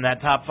hitters in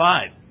that top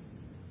 5.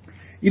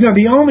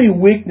 The only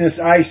weakness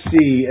I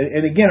see,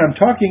 and again, I'm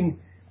talking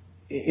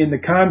in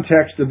the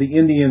context of the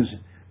Indians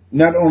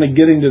not only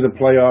getting to the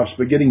playoffs,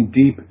 but getting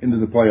deep into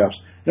the playoffs.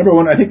 Number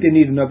one, I think they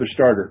need another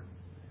starter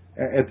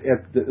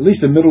at least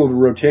the middle of the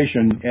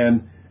rotation.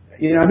 And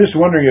I'm just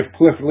wondering if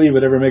Cliff Lee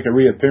would ever make a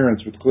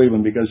reappearance with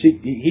Cleveland, because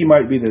he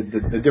might be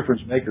the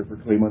difference maker for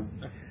Cleveland.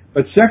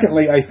 But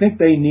secondly, I think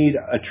they need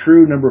a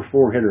true number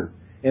 4 hitter,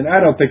 and I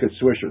don't think it's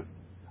Swisher.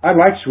 I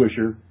like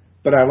Swisher,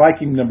 but I like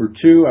him number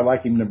 2. I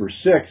like him number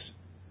 6.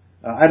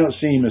 I don't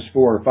see him as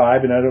 4 or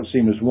 5, and I don't see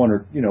him as 1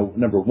 or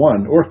number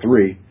 1 or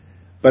 3.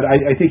 But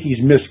I think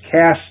he's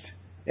miscast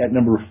at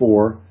number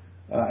 4.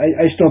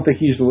 I just don't think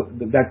he's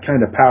that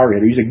kind of power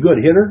hitter. He's a good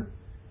hitter,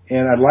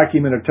 and I'd like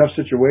him in a tough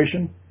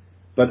situation.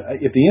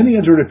 But if the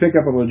Indians were to pick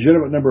up a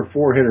legitimate number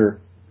 4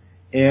 hitter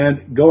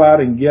and go out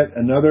and get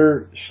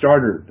another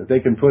starter that they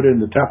can put in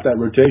to top that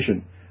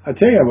rotation, I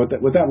tell you,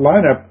 with that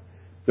lineup,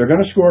 they're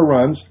going to score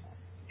runs.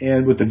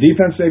 And with the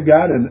defense they've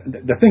got, and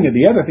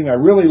the other thing I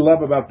really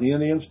love about the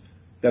Indians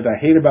that I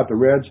hate about the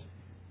Reds,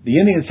 the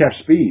Indians have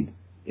speed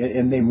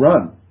and they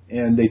run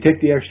and they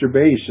take the extra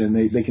base and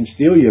they can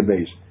steal you a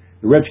base.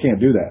 The Reds can't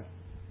do that.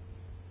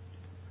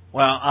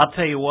 Well, I'll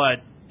tell you what,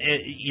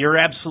 you're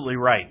absolutely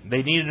right.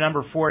 They need a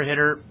number 4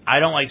 hitter.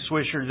 I don't like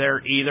Swisher there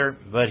either,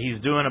 but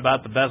he's doing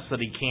about the best that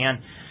he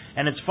can.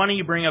 And it's funny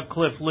you bring up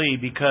Cliff Lee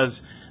because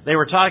they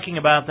were talking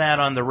about that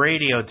on the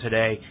radio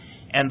today.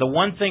 And the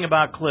one thing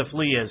about Cliff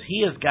Lee is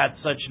he has got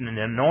such an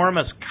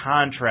enormous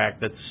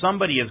contract that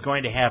somebody is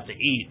going to have to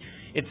eat.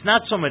 It's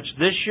not so much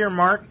this year,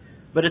 Mark,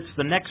 but it's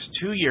the next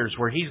 2 years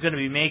where he's going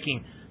to be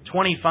making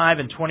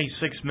 $25 and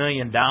 $26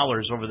 million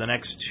over the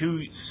next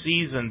 2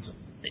 seasons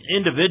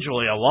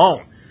individually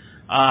alone.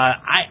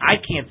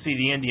 I can't see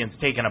the Indians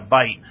taking a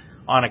bite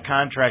on a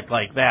contract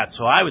like that.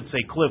 So I would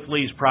say Cliff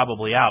Lee's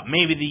probably out.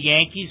 Maybe the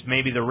Yankees,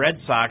 maybe the Red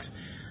Sox.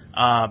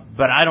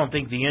 But I don't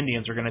think the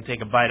Indians are going to take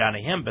a bite out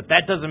of him. But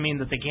that doesn't mean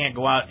that they can't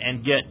go out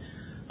and get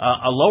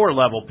a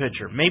lower-level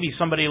pitcher. Maybe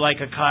somebody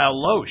like a Kyle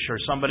Loesch or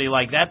somebody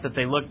like that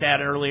they looked at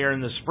earlier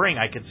in the spring.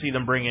 I could see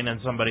them bringing in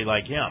somebody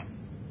like him.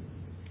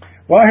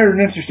 Well, I heard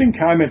an interesting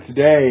comment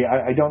today.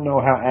 I don't know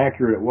how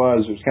accurate it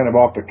was. It was kind of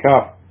off the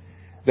cuff.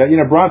 That,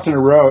 Bronson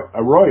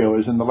Arroyo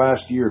is in the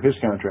last year of his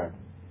contract.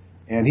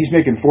 And he's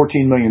making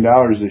 $14 million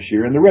this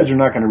year. And the Reds are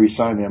not going to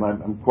re-sign him,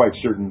 I'm quite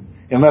certain,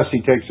 unless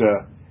he takes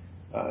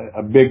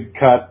a big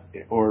cut,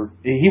 or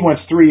he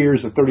wants 3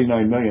 years of $13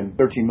 million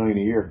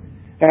a year.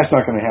 That's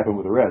not going to happen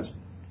with the Reds.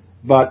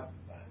 But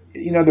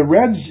the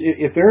Reds,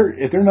 if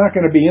they're not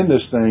going to be in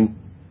this thing,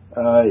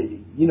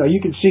 you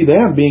can see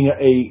them being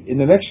in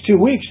the next 2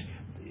 weeks,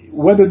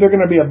 whether they're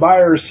going to be a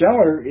buyer or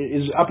seller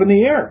is up in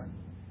the air.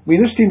 I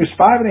mean, this team is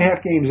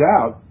 5.5 games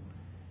out,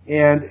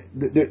 and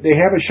they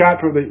have a shot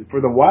for the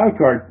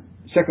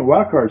second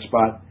wild card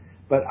spot.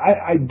 But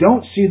I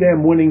don't see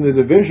them winning the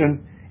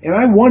division, and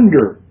I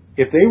wonder,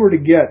 if they were to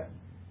get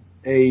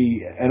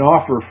an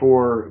offer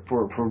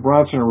for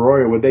Bronson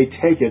Arroyo, would they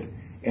take it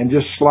and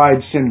just slide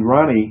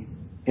Cingrani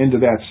into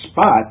that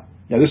spot?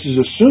 Now, this is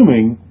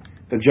assuming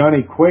that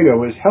Johnny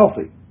Cueto is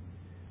healthy.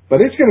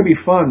 But it's going to be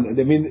fun.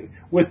 I mean,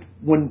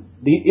 when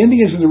the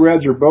Indians and the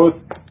Reds are both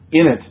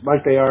in it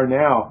like they are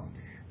now,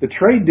 the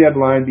trade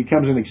deadline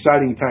becomes an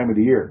exciting time of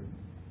the year.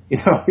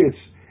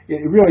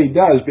 It really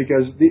does,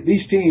 because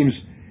these teams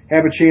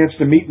have a chance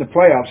to meet in the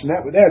playoffs, and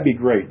that'd be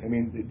great. I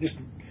mean, just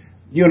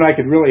you and I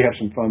could really have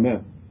some fun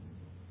then.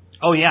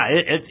 Oh, yeah,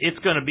 it's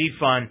going to be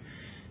fun.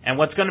 And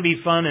what's going to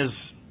be fun is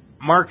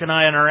Mark and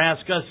I in our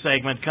Ask Us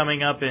segment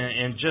coming up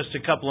in just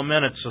a couple of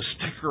minutes, so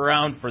stick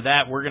around for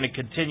that. We're going to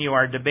continue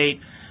our debate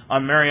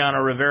on Mariano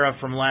Rivera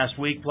from last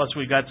week, plus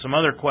we've got some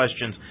other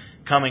questions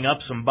coming up,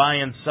 some buy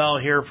and sell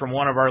here from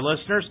one of our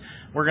listeners.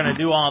 We're going to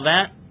do all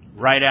that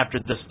right after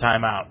this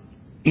timeout.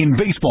 In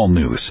baseball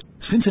news,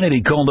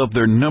 Cincinnati called up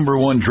their number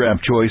 1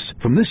 draft choice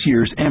from this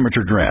year's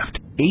amateur draft.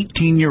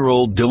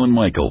 18-year-old Dylan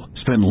Michael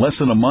spent less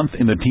than a month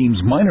in the team's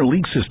minor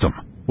league system,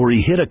 where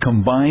he hit a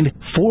combined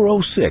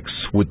 .406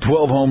 with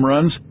 12 home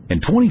runs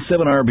and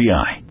 27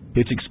 RBI.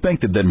 It's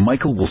expected that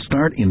Michael will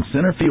start in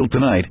center field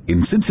tonight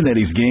in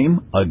Cincinnati's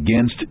game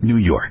against New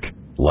York.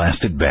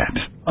 Last at Bat,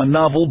 a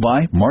novel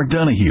by Mark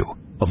Donahue,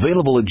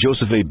 available at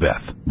Joseph A.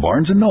 Beth,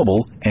 Barnes &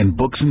 Noble, and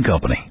Books &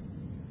 Company.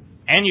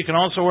 And you can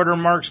also order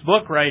Mark's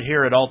book right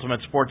here at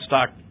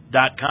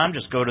UltimateSportsTalk.com.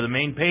 Just go to the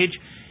main page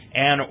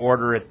and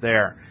order it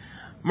there.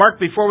 Mark,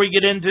 before we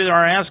get into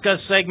our Ask Us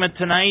segment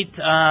tonight,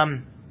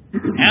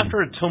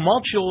 after a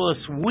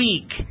tumultuous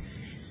week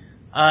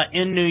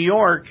in New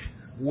York,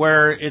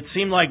 where it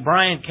seemed like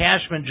Brian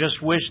Cashman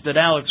just wished that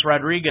Alex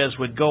Rodriguez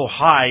would go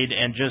hide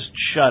and just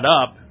shut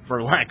up,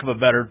 for lack of a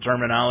better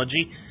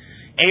terminology,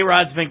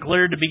 A-Rod's been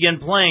cleared to begin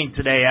playing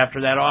today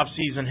after that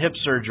off-season hip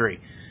surgery.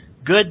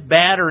 Good,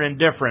 bad, or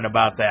indifferent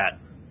about that?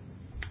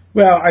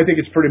 Well, I think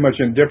it's pretty much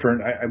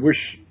indifferent.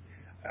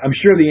 I'm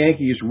sure the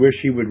Yankees wish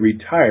he would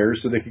retire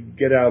so they could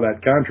get out of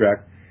that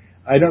contract.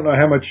 I don't know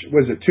how much,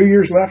 was it 2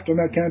 years left on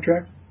that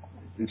contract?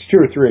 It's 2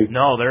 or 3.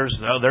 No,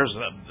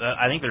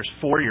 I think there's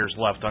 4 years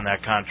left on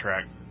that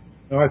contract.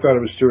 No, I thought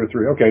it was 2 or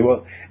 3. Okay,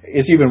 well,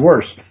 it's even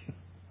worse.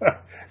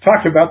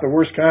 Talk about the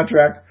worst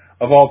contract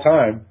of all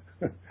time.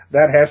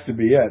 That has to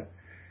be it.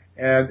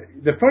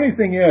 And the funny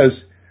thing is,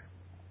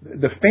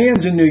 the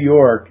fans in New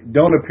York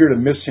don't appear to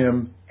miss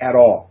him at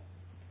all.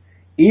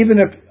 Even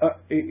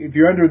if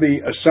you're under the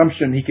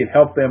assumption he could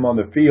help them on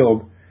the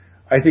field,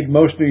 I think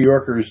most New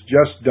Yorkers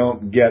just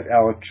don't get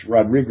Alex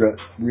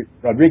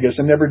Rodriguez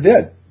and never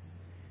did.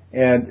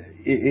 And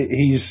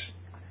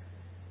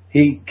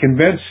he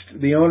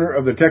convinced the owner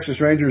of the Texas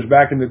Rangers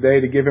back in the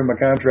day to give him a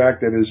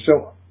contract that is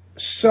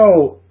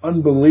so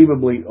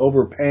unbelievably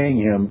overpaying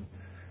him.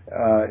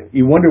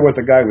 You wonder what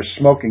the guy was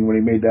smoking when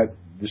he made that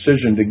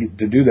decision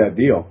to do that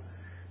deal.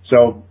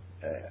 So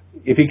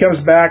if he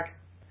comes back,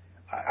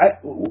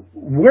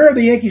 where are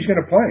the Yankees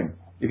going to play him?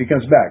 if he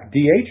comes back?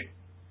 DH?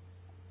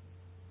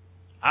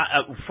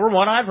 From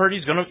what I've heard,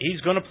 he's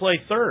gonna play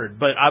third.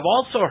 But I've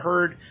also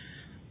heard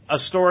a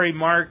story,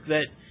 Mark,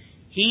 that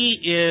he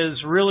is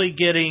really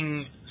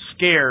getting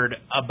scared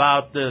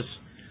about this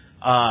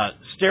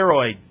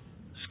steroid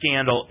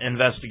scandal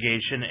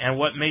investigation and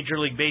what Major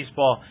League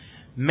Baseball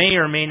may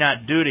or may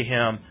not do to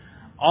him.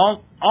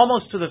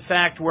 Almost to the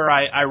fact where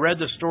I read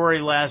the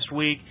story last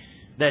week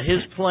that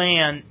his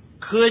plan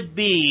could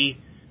be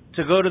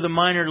to go to the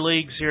minor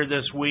leagues here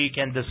this week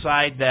and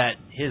decide that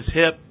his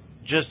hip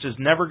just is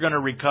never going to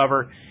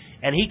recover,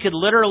 and he could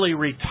literally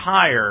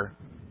retire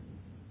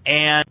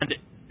and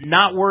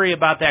not worry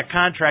about that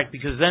contract,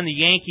 because then the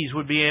Yankees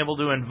would be able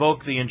to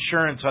invoke the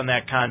insurance on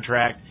that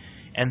contract,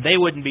 and they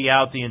wouldn't be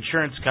out, the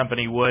insurance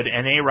company would,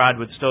 and A-Rod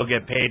would still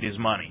get paid his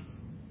money.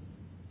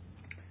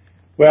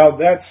 Well,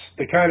 that's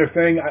the kind of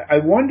thing. I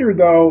wonder,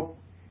 though,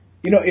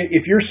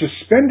 if you're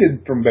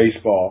suspended from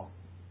baseball,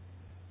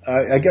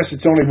 I guess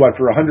it's only,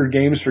 for 100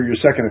 games for your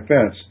second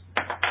offense,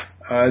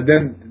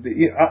 then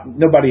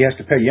nobody has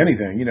to pay you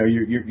anything.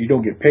 You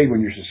don't get paid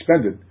when you're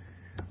suspended.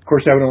 Of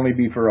course, that would only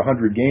be for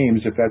 100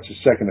 games if that's a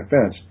second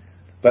offense.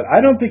 But I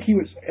don't think he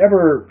was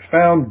ever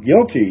found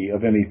guilty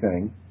of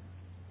anything.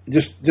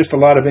 Just a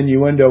lot of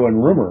innuendo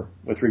and rumor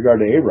with regard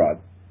to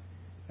A-Rod.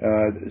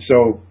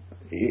 So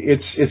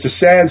it's a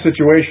sad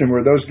situation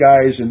where those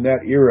guys in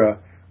that era,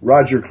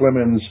 Roger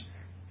Clemens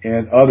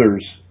and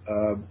others,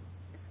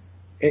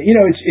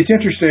 it's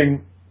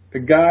interesting. The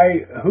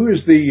guy who is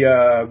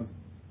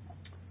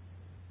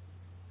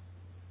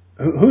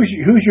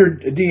who's your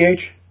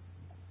DH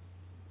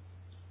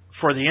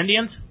for the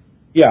Indians?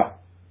 Yeah.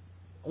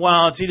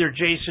 Well, it's either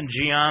Jason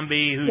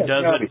Giambi, who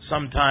does it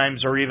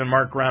sometimes, or even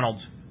Mark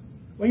Reynolds.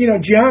 Well,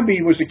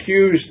 Giambi was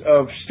accused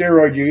of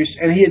steroid use,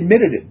 and he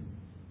admitted it.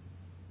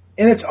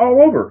 And it's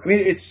all over. I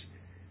mean,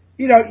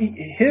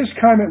 his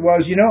comment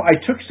was, I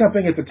took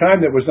something at the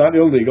time that was not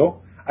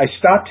illegal. I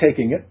stopped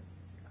taking it.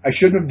 I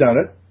shouldn't have done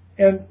it.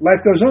 And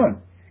life goes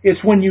on. It's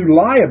when you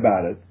lie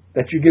about it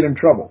that you get in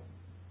trouble.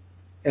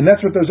 And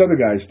that's what those other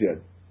guys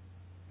did.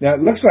 Now,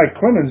 it looks like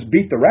Clemens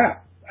beat the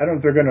rap. I don't know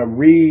if they're going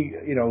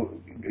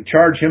to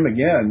charge him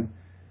again.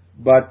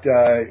 But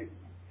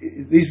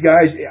these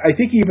guys, I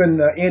think even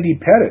Andy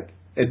Pettit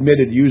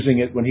admitted using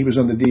it when he was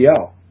on the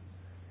DL.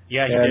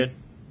 Yeah, he did.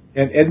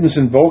 And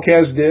Edinson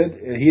Volquez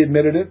did. He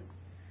admitted it.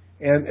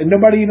 And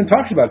nobody even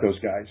talks about those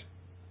guys.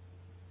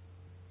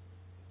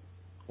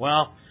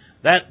 Well,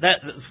 that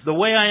the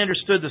way I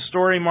understood the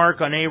story, Mark,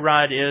 on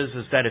A-Rod is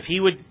that if he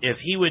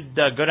would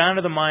go down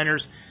to the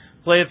minors,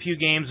 play a few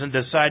games, and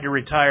decide to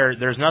retire,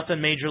 there's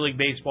nothing Major League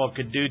Baseball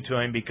could do to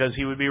him because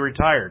he would be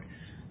retired.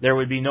 There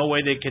would be no way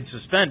they could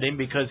suspend him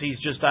because he's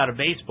just out of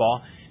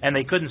baseball, and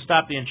they couldn't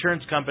stop the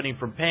insurance company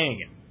from paying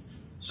him.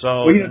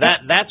 So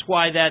that's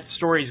why that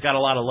story's got a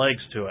lot of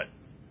legs to it.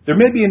 There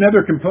may be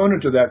another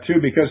component to that,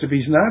 too, because if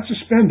he's not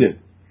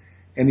suspended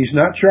and he's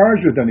not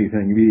charged with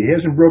anything, if he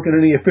hasn't broken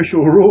any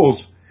official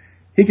rules,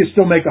 he could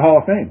still make the Hall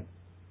of Fame.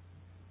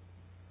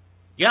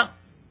 Yeah.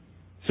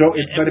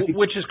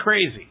 Which is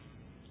crazy.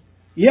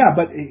 Yeah,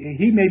 but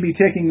he may be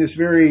taking this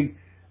very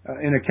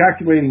in a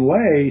calculating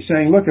way,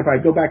 saying, look, if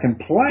I go back and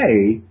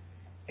play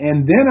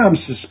and then I'm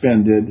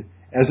suspended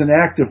as an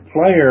active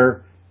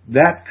player,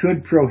 that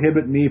could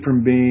prohibit me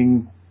from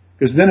being,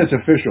 because then it's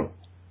official,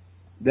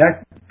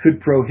 that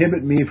could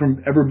prohibit me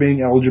from ever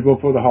being eligible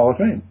for the Hall of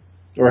Fame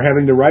or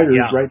having the writers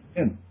write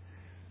in.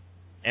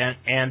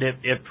 And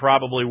it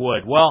probably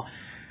would. Well,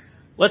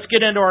 let's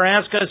get into our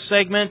Ask Us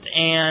segment.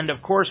 And,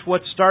 of course,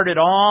 what started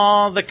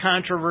all the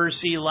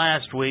controversy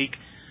last week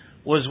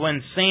was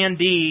when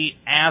Sandy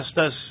asked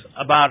us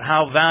about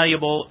how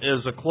valuable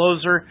is a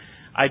closer.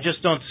 I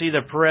just don't see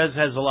that Perez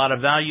has a lot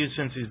of value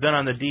since he's been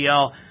on the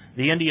DL.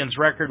 The Indians'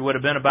 record would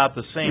have been about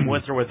the same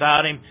with or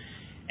without him.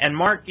 And,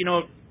 Mark,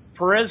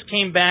 Perez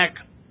came back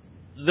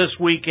this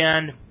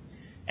weekend,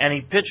 and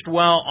he pitched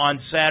well on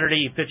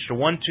Saturday. He pitched a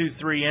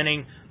 1-2-3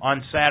 inning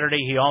on Saturday.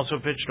 He also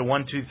pitched a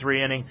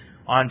 1-2-3 inning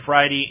on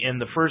Friday in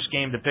the first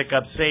game to pick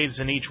up saves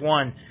in each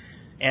one.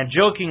 And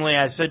jokingly,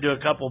 I said to a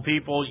couple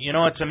people,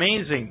 it's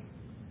amazing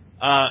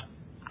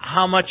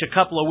how much a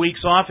couple of weeks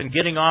off and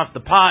getting off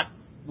the pot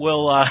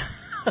will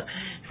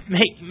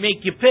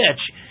make you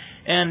pitch.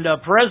 And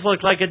Perez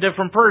looked like a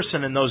different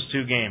person in those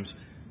two games.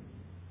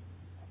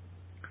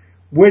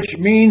 Which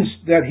means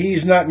that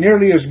he's not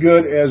nearly as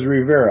good as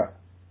Rivera.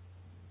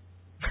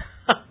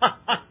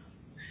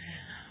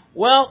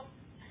 Well,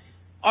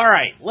 all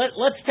right,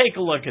 let's take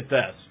a look at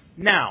this.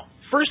 Now,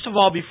 first of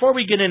all, before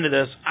we get into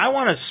this, I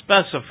want to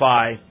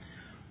specify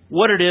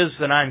what it is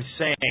that I'm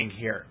saying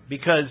here.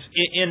 Because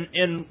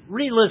in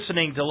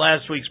re-listening to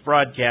last week's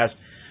broadcast,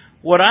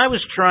 what I was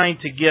trying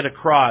to get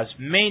across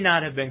may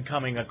not have been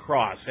coming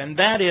across. And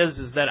that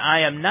is that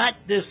I am not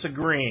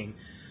disagreeing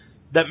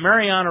that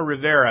Mariano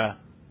Rivera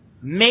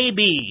may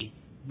be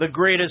the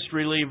greatest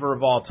reliever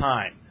of all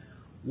time.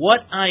 What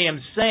I am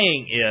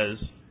saying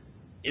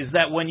is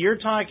that when you're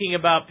talking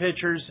about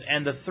pitchers,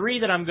 and the three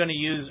that I'm going to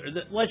use,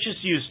 let's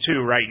just use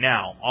two right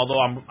now, although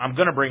I'm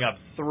going to bring up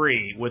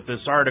three with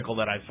this article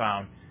that I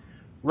found.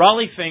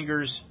 Rollie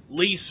Fingers,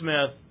 Lee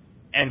Smith,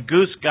 and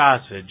Goose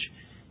Gossage,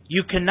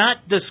 you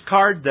cannot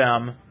discard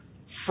them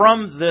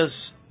from this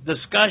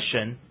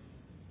discussion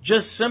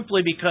just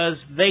simply because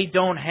they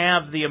don't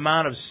have the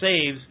amount of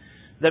saves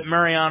that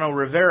Mariano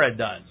Rivera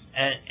does.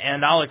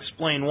 And I'll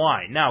explain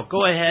why. Now,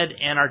 go ahead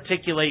and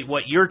articulate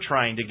what you're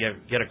trying to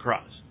get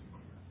across.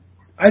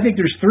 I think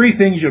there's three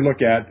things you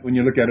look at when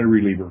you look at a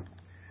reliever.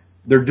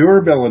 Their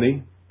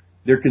durability,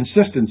 their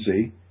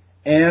consistency,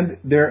 and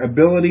their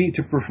ability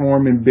to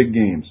perform in big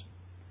games.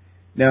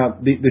 Now,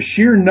 the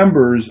sheer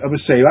numbers of a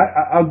save,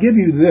 I'll give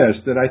you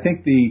this, that I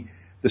think the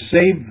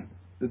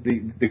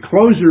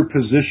closer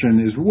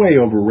position is way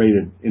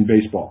overrated in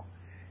baseball.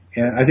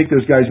 And I think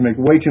those guys make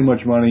way too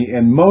much money,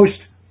 and most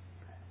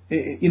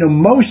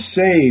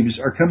saves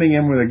are coming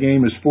in when a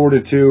game is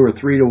 4-2 or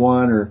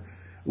 3-1 or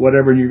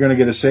whatever, and you're going to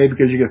get a save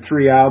because you get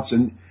 3 outs,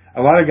 and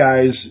a lot of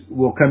guys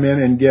will come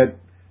in and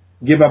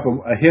give up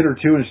a hit or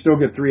two and still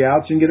get 3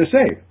 outs and get a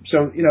save.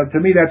 So, to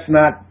me that's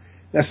not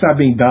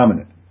being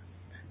dominant.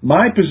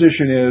 My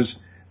position is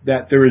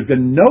that there has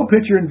been no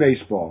pitcher in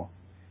baseball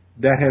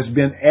that has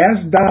been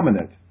as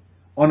dominant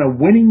on a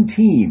winning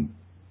team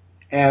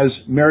as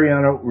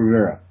Mariano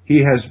Rivera.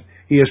 He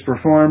has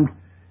performed.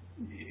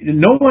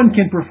 No one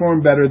can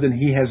perform better than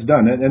he has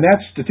done it, and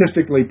that's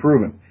statistically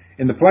proven.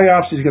 In the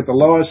playoffs, he's got the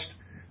lowest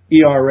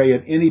ERA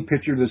of any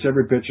pitcher that's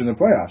ever pitched in the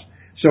playoffs.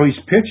 So he's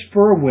pitched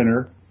for a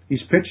winner.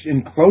 He's pitched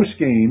in close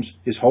games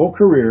his whole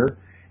career,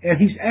 and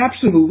he's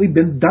absolutely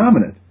been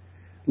dominant.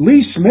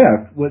 Lee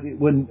Smith,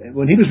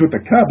 when he was with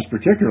the Cubs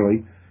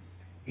particularly,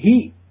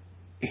 he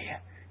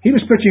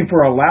was pitching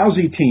for a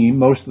lousy team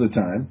most of the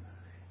time,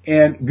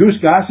 and Goose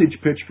Gossage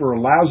pitched for a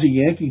lousy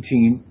Yankee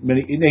team.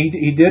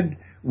 He did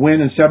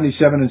win in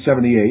 77 and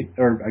 78,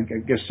 or I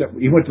guess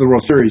he went to the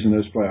World Series in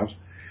those playoffs.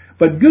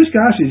 But Goose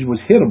Gossage was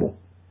hittable.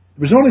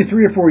 There was only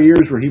 3 or 4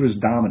 years where he was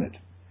dominant.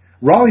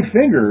 Rollie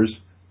Fingers,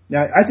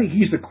 now I think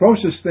he's the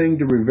closest thing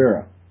to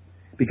Rivera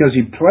because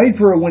he played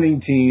for a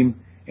winning team,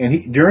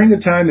 and during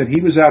the time that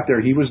he was out there,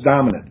 he was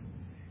dominant.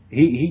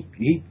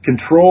 He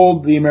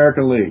controlled the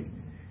American League.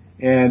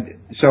 And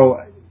so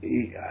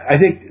I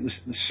think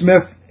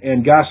Smith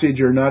and Gossage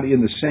are not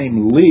in the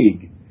same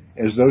league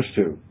as those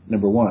two,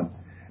 number one.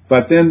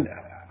 But then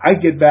I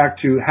get back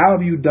to how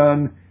have you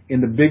done in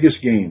the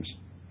biggest games?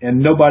 And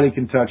nobody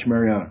can touch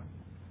Mariano.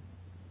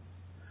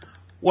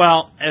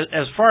 Well,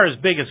 as far as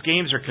biggest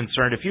games are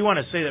concerned, if you want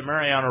to say that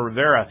Mariano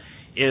Rivera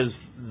is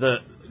the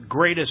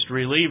greatest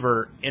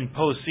reliever in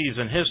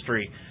postseason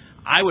history,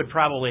 I would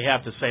probably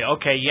have to say,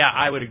 okay, yeah,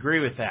 I would agree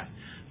with that.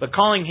 But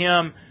calling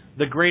him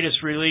the greatest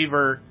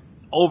reliever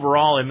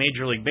overall in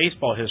Major League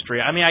Baseball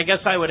history, I mean, I guess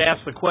I would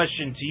ask the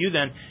question to you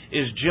then,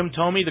 is Jim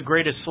Thome the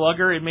greatest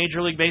slugger in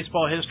Major League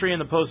Baseball history in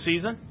the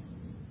postseason?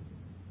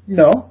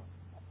 No.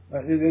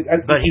 But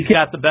he's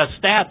got the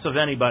best stats of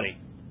anybody.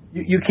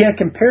 You can't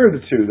compare the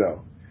two,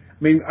 though.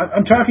 I mean,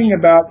 I'm talking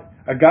about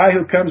a guy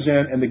who comes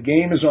in and the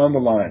game is on the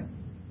line.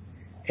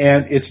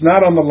 And it's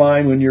not on the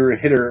line when you're a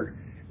hitter.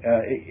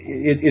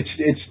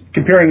 It's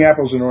comparing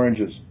apples and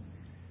oranges.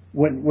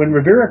 When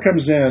Rivera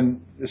comes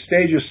in, the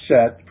stage is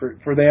set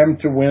for them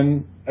to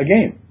win a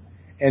game.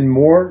 And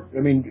more,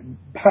 I mean,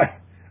 by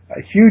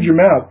a huge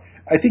amount.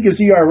 I think his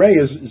ERA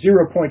is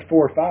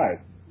 0.45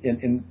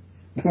 in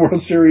the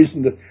World Series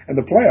and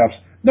the playoffs.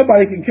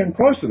 Nobody can come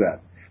close to that.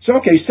 So,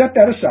 okay, set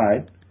that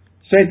aside.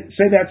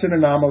 Say that's an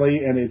anomaly,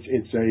 and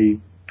it's a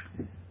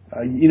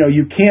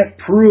you can't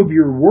prove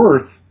your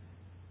worth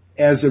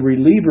as a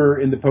reliever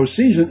in the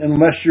postseason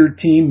unless your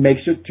team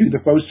makes it to the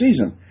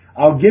postseason.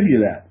 I'll give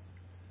you that.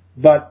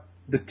 But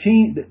the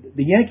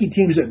Yankee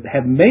teams that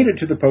have made it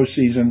to the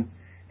postseason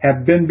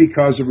have been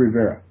because of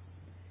Rivera.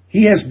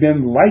 He has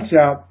been lights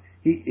out.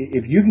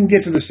 If you can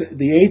get to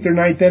the 8th or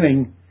 9th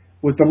inning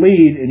with the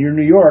lead and you're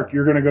New York,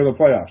 you're going to go to the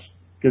playoffs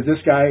because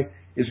this guy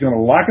is going to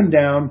lock him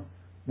down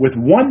with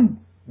one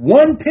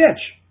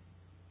pitch.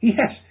 He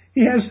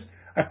has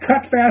a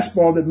cut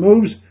fastball that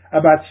moves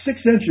about 6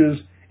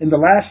 inches in the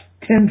last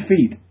 10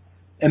 feet.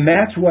 And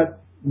that's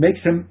what makes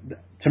him,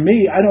 to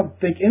me, I don't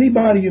think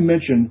anybody you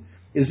mentioned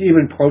is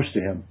even close to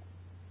him.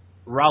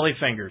 Rollie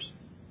Fingers.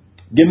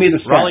 Give me the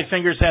stats. Rollie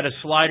Fingers had a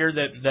slider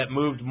that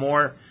moved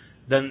more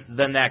than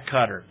that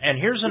cutter. And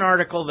here's an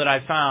article that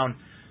I found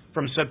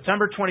from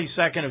September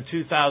 22nd of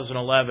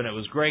 2011. It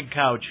was Greg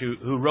Couch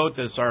who wrote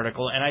this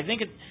article, and I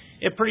think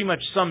it pretty much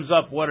sums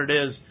up what it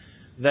is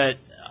that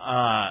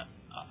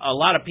a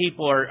lot of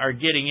people are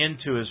getting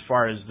into as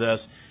far as this.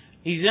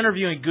 He's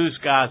interviewing Goose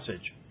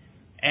Gossage.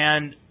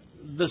 And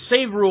the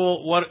save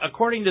rule,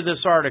 according to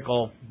this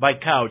article by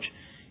Couch,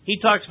 he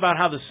talks about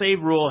how the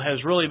save rule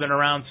has really been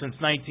around since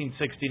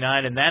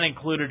 1969, and that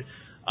included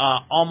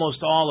almost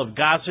all of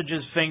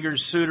Gossage's,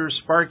 Fingers, Suter,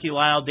 Sparky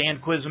Lyle,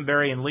 Dan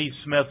Quisenberry, and Lee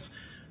Smith's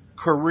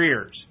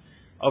careers.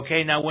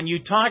 Okay, now when you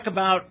talk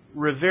about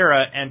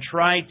Rivera and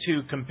try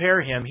to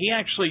compare him, he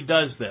actually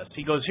does this.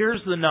 He goes,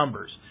 here's the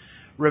numbers.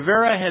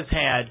 Rivera has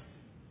had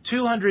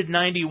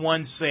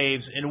 291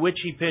 saves in which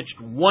he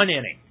pitched 1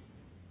 inning,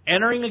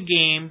 entering a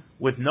game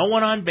with no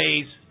one on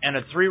base and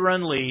a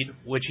 3-run lead,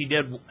 which he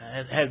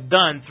had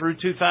done through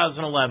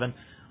 2011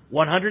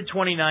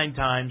 129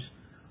 times,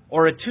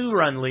 or a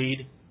 2-run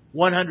lead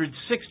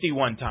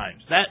 161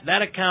 times.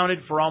 That accounted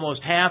for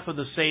almost half of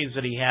the saves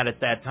that he had at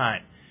that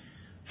time.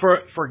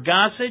 For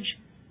Gossage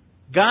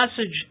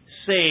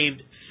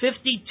saved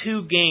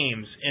 52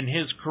 games in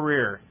his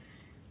career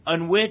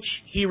on which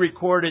he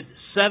recorded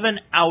 7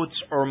 outs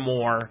or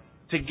more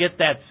to get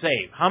that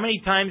save. How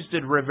many times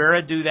did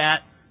Rivera do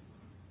that?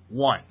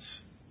 Once.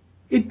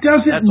 It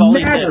doesn't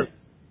matter.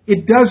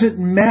 It doesn't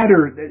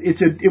matter.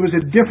 It was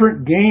a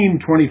different game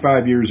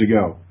 25 years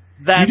ago.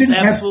 That's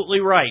absolutely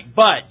right.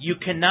 But you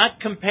cannot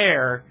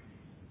compare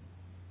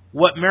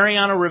what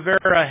Mariano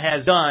Rivera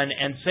has done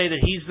and say that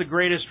he's the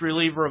greatest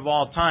reliever of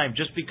all time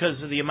just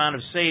because of the amount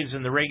of saves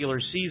in the regular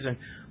season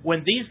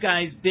when these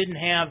guys didn't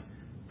have,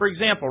 for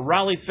example,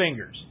 Rollie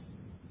Fingers.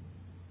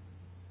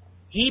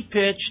 He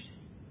pitched.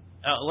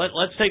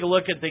 Let's take a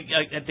look at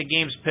the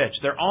games pitched.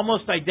 They're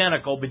almost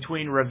identical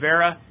between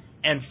Rivera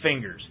and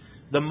Fingers.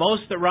 The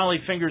most that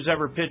Rollie Fingers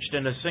ever pitched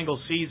in a single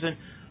season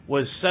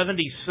was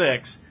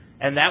 76,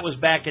 and that was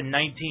back in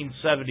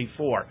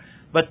 1974.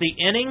 But the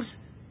innings,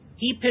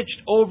 he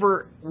pitched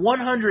over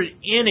 100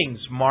 innings,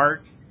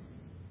 Mark,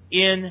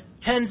 in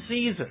 10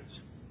 seasons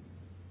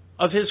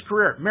of his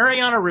career.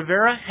 Mariano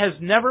Rivera has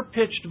never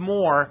pitched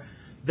more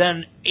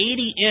than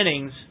 80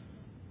 innings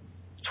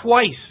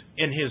twice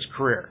in his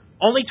career.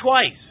 Only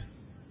twice.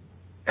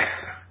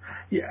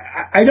 Yeah,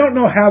 I don't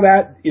know how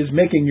that is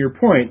making your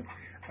point.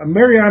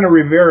 Mariano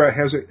Rivera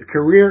has a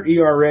career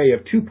ERA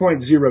of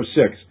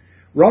 2.06.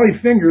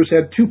 Rollie Fingers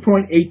had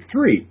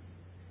 2.83.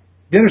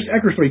 Dennis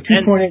Eckersley,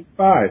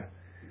 2.85.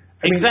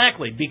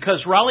 Exactly,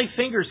 because Rollie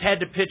Fingers had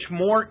to pitch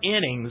more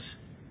innings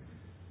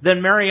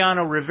than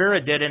Mariano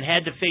Rivera did and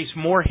had to face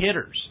more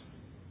hitters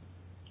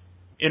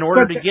in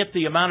order to get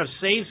the amount of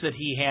saves that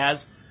he has,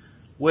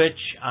 which,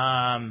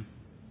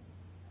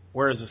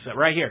 where is this at?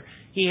 Right here.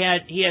 He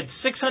had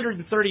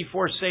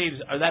 634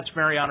 saves. That's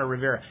Mariano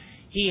Rivera.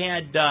 He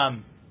had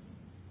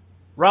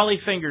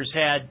Rollie Fingers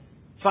had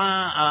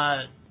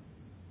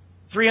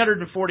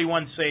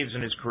 341 saves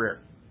in his career.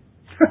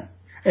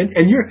 and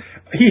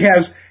he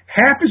has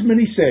half as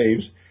many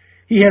saves.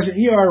 He has an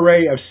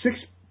ERA of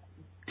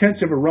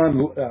 0.6 of a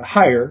run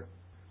higher,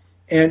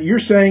 and you're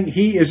saying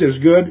he is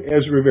as good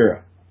as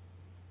Rivera.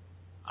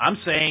 I'm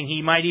saying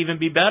he might even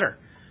be better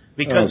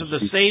because of the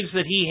saves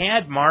that he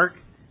had, Mark.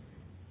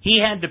 He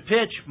had to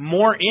pitch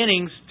more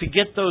innings to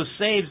get those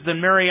saves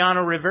than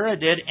Mariano Rivera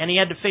did, and he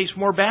had to face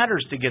more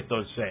batters to get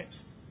those saves.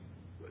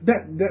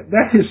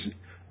 That is,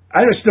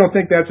 I just don't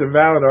think that's a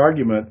valid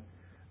argument.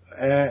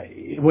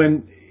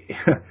 When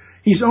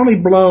he's only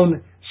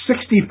blown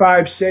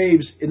 65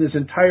 saves in his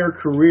entire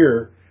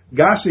career,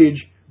 Gossage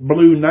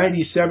blew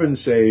 97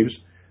 saves,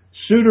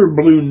 Suter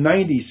blew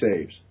 90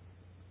 saves,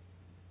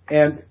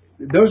 and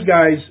those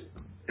guys.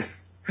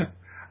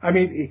 I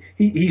mean,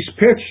 he's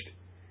pitched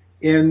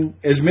in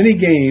as many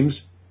games,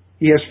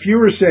 he has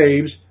fewer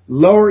saves,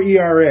 lower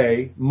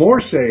ERA, more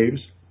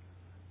saves,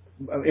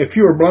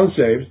 fewer blown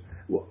saves.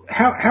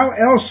 How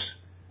else?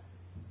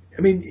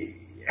 I mean,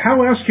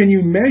 how else can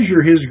you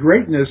measure his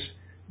greatness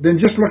than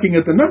just looking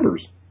at the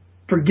numbers?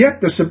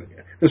 Forget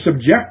the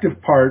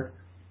subjective part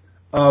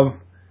of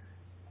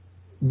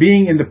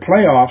being in the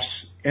playoffs,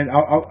 and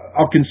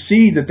I'll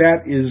concede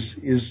that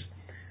is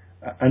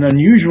an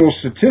unusual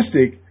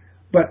statistic.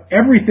 But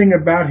everything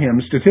about him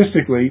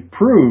statistically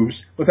proves,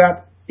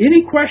 without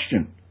any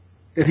question,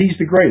 that he's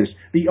the greatest.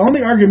 The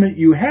only argument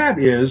you have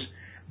is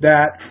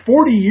that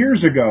 40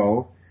 years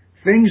ago,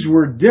 things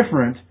were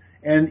different,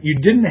 and you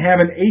didn't have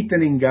an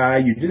 8th-inning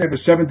guy, you didn't have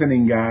a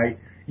 7th-inning guy,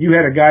 you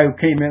had a guy who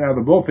came in out of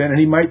the bullpen, and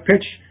he might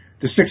pitch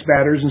to 6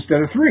 batters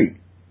instead of 3.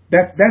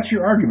 That's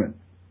your argument.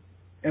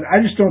 And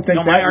I just don't think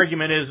my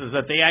argument is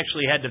that they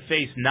actually had to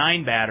face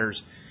 9 batters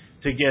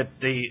to get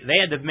they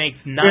had to make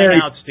 9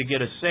 outs to get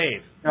a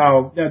save.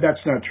 No,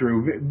 that's not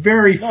true.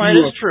 Very few. No, it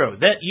is true.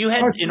 That you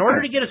had, in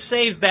order to get a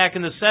save back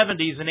in the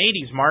 70s and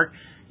 80s, Mark,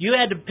 you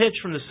had to pitch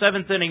from the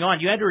 7th inning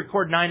on. You had to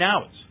record 9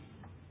 outs.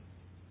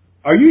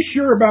 Are you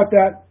sure about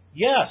that?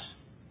 Yes.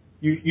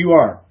 You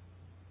are?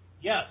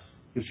 Yes.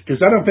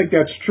 Because I don't think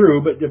that's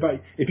true, but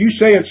if you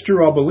say it's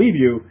true, I'll believe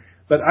you,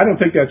 but I don't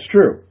think that's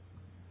true.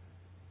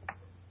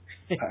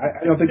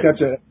 I don't think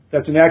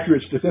that's an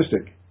accurate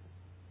statistic.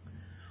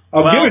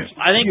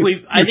 I think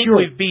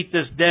we've beat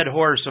this dead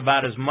horse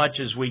about as much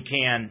as we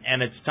can,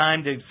 and it's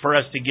time for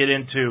us to get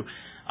into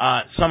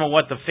some of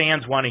what the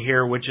fans want to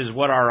hear, which is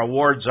what our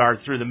awards are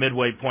through the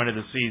midway point of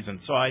the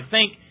season. So I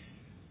think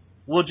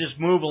we'll just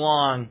move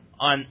along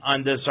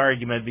on this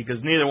argument because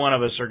neither one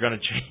of us are going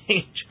to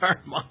change our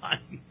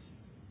minds.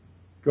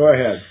 Go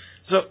ahead.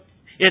 So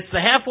it's the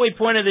halfway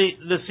point of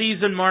the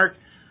season, Mark.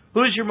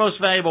 Who's your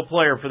most valuable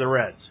player for the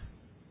Reds?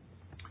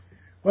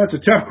 Well, it's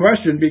a tough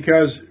question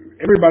because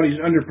everybody's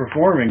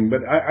underperforming,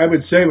 but I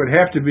would say it would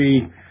have to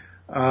be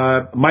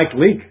Mike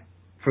Leake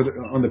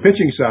on the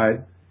pitching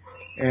side,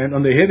 and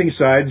on the hitting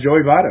side,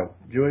 Joey Votto.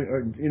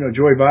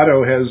 Joey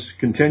Votto has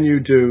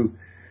continued to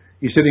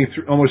He's hitting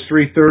almost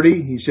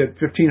 330. He's hit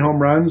 15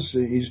 home runs.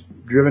 He's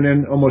driven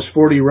in almost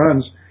 40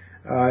 runs.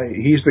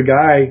 He's the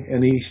guy,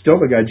 and he's still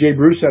the guy. Jay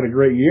Bruce had a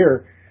great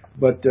year,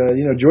 but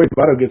Joey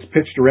Votto gets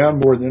pitched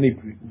around more than any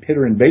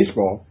hitter in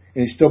baseball,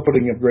 and he's still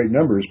putting up great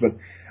numbers. But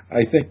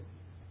I think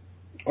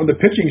on the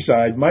pitching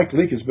side, Mike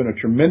Leake has been a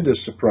tremendous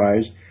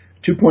surprise.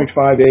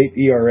 2.58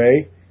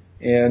 ERA,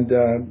 and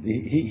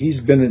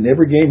he's been in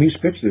every game he's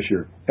pitched this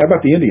year. How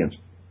about the Indians?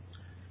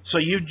 So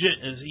you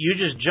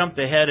just jumped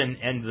ahead,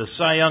 and the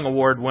Cy Young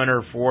Award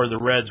winner for the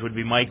Reds would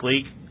be Mike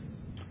Leake?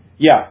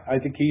 Yeah, I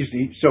think he's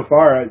so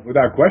far,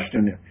 without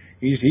question,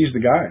 he's the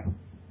guy.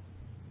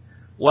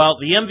 Well,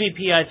 the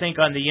MVP, I think,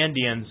 on the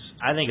Indians,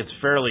 I think it's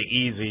fairly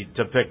easy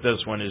to pick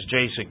this one, is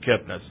Jason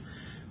Kipnis.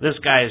 This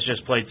guy has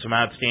just played some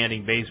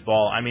outstanding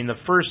baseball. I mean, the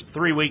first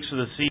 3 weeks of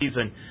the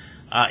season,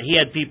 he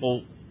had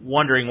people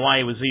wondering why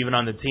he was even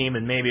on the team,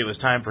 and maybe it was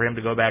time for him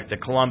to go back to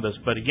Columbus.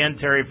 But again,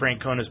 Terry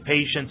Francona's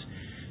patience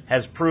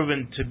has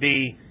proven to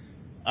be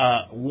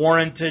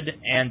warranted,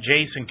 and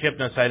Jason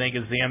Kipnis, I think,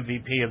 is the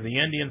MVP of the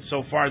Indians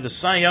so far. The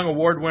Cy Young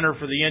Award winner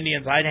for the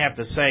Indians, I'd have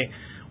to say,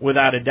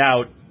 without a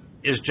doubt,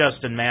 is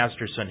Justin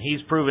Masterson.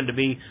 He's proven to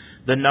be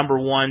the number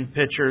one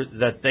pitcher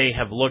that they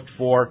have looked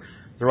for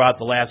throughout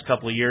the last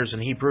couple of years,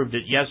 and he proved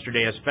it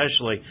yesterday,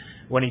 especially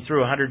when he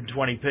threw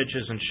 120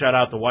 pitches and shut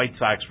out the White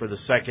Sox for the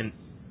second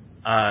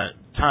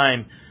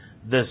time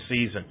this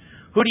season.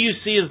 Who do you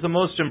see as the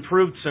most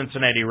improved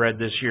Cincinnati Red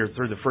this year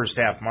through the first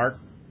half, Mark?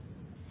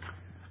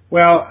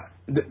 Well,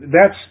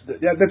 that's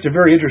a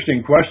very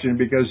interesting question,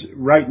 because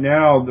right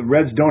now the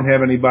Reds don't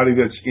have anybody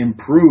that's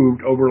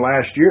improved over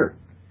last year.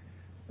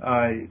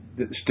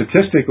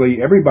 Statistically,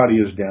 everybody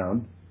is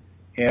down,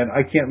 and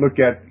I can't look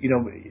at,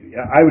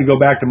 I would go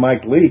back to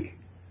Mike Leake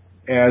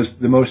as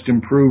the most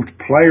improved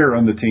player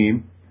on the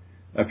team,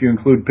 if you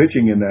include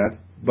pitching in that.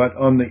 But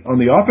on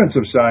the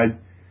offensive side,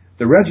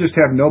 the Reds just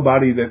have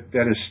nobody that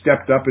has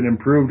stepped up and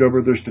improved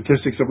over their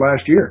statistics of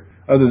last year,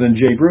 other than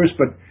Jay Bruce.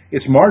 But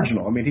it's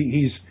marginal. I mean,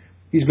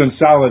 he's been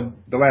solid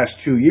the last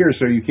 2 years,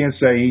 so you can't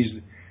say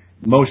he's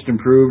most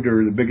improved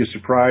or the biggest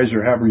surprise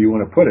or however you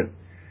want to put it.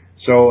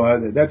 So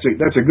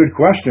that's a good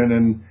question,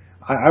 and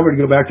I would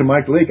go back to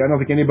Mike Leake. I don't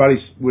think anybody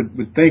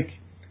would think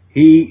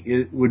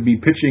he would be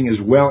pitching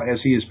as well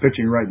as he is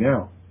pitching right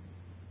now.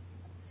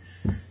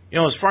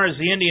 As far as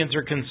the Indians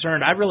are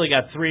concerned, I've really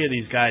got three of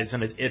these guys,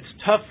 and it's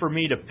tough for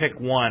me to pick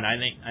one. I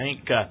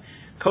think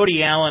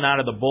Cody Allen out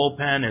of the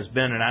bullpen has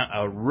been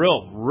a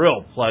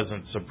real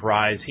pleasant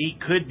surprise. He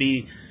could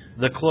be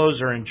the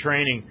closer in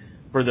training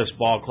for this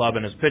ball club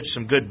and has pitched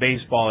some good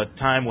baseball at a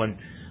time when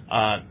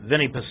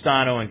Vinny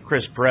Pastano and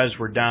Chris Perez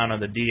were down on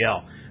the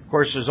DL. Of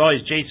course, there's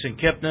always Jason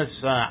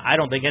Kipnis. I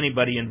don't think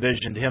anybody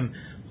envisioned him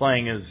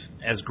playing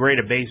as great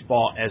a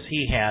baseball as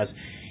he has.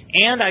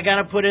 And I got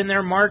to put in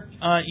there Mark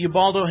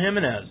Ubaldo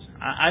Jimenez.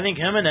 I think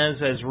Jimenez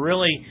has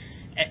really,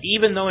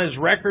 even though his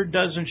record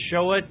doesn't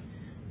show it,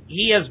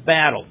 he has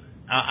battled.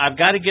 I've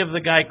got to give the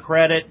guy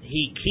credit.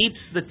 He keeps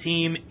the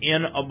team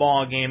in a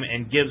ball game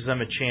and gives them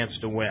a chance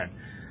to win.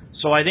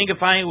 So I think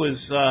if I was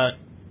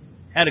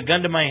had a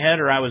gun to my head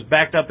or I was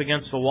backed up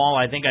against the wall,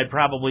 I think I'd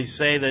probably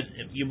say that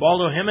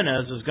Ubaldo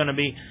Jimenez is going to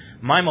be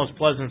my most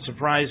pleasant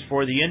surprise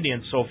for the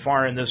Indians so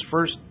far in this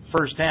first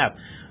half.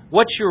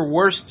 What's your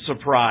worst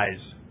surprise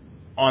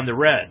on the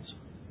Reds?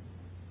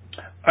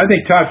 I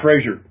think Todd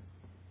Frazier.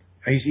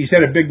 He's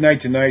had a big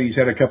night tonight. He's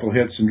had a couple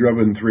hits and drove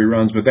in 3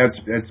 runs, but that's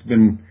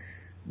been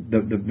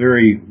the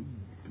very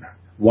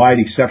wide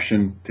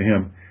exception to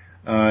him.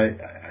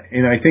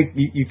 And I think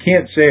you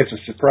can't say it's a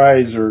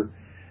surprise or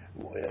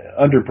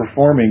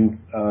underperforming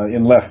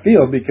in left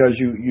field because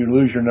you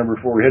lose your number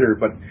 4 hitter.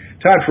 But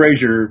Todd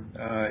Frazier,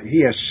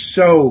 he has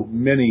so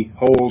many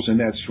holes in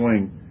that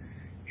swing.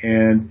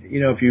 And,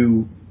 if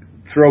you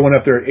throw one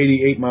up there at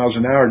 88 miles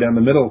an hour down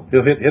the middle,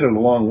 he'll hit it a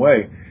long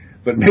way.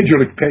 But Major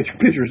League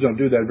pitchers don't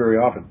do that very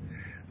often.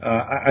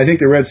 I think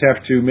the Reds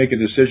have to make a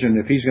decision.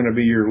 If he's going to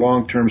be your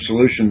long-term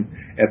solution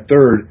at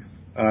third,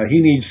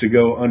 he needs to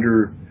go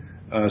under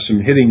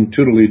some hitting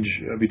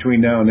tutelage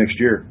between now and next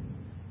year.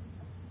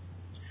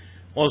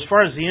 Well, as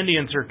far as the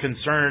Indians are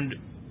concerned,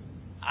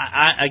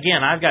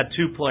 I've got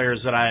 2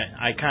 players that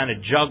I kind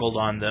of juggled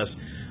on this.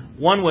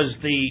 One was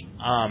the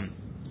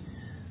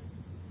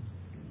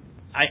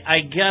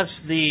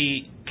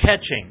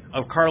catching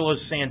of Carlos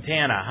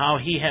Santana, how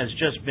he has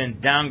just been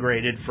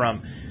downgraded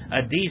from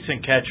a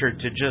decent catcher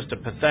to just a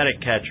pathetic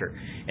catcher.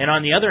 And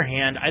on the other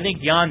hand, I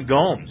think Yan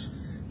Gomes,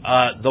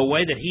 the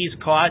way that he's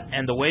caught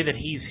and the way that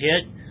he's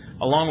hit,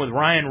 along with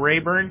Ryan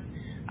Rayburn,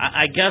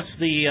 I guess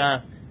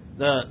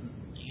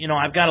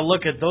I've got to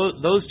look at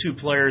those 2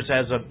 players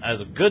as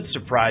a good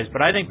surprise,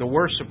 but I think the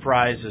worst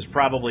surprise is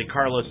probably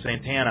Carlos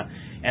Santana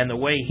and the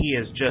way he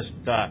has just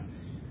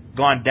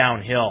gone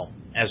downhill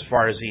as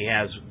far as he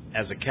has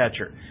as a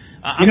catcher.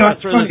 I'm going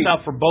to throw this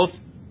out for both.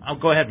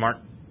 Go ahead, Mark.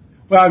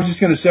 Well, I was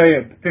just going to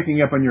say,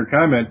 picking up on your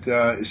comment,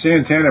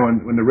 Santana,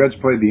 when the Reds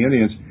played the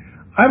Indians,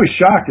 I was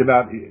shocked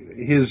about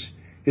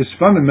his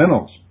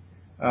fundamentals,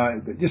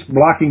 just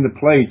blocking the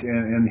plate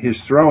and his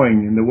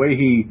throwing and the way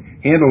he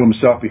handled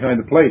himself behind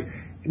the plate.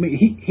 I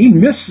mean, he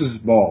misses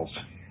balls,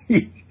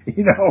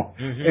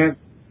 and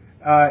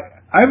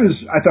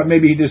I thought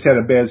maybe he just had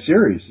a bad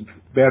series,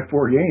 bad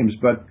 4 games,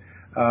 but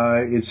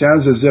it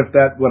sounds as if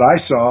that what I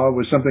saw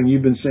was something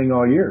you've been seeing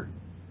all year.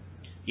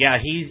 Yeah,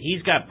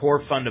 he's got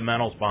poor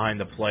fundamentals behind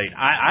the plate.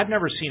 I've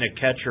never seen a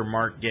catcher,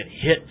 Mark, get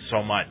hit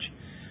so much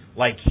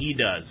like he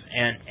does,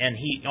 and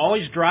he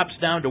always drops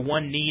down to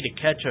one knee to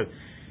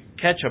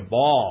catch a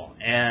ball,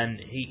 and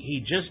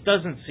he just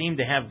doesn't seem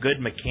to have good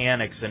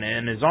mechanics,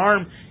 and his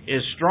arm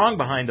is strong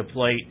behind the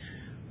plate,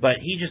 but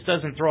he just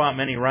doesn't throw out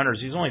many runners.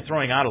 He's only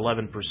throwing out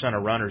 11%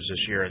 of runners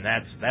this year, and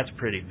that's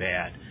pretty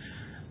bad.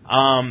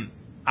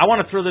 I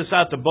want to throw this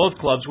out to both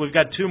clubs. We've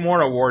got 2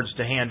 more awards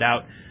to hand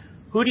out.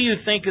 Who do you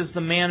think is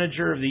the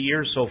manager of the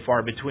year so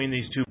far between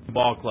these 2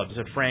 ball clubs? Is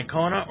it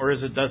Francona or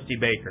is it Dusty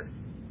Baker?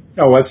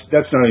 Oh,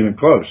 that's not even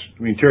close.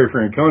 I mean, Terry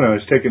Francona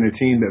has taken a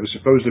team that was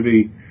supposed to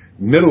be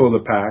middle of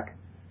the pack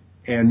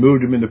and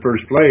moved them into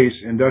first place,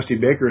 and Dusty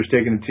Baker has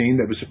taken a team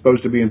that was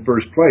supposed to be in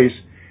first place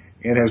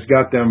and has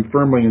got them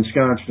firmly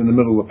ensconced in the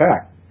middle of the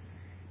pack.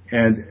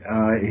 And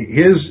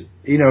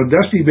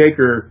Dusty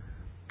Baker,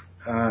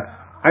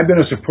 I've been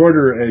a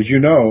supporter, as you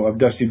know, of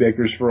Dusty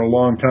Baker's for a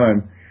long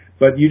time,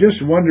 but you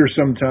just wonder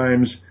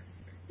sometimes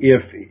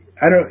if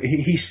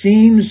he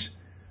seems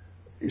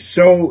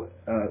so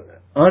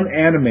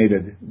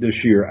unanimated this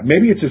year.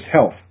 Maybe it's his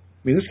health.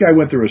 I mean, this guy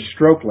went through a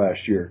stroke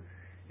last year,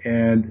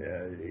 and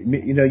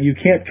you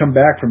can't come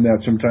back from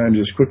that sometimes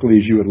as quickly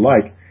as you would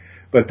like.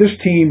 But this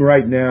team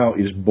right now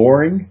is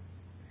boring.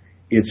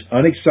 It's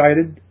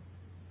unexcited.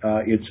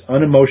 It's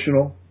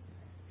unemotional,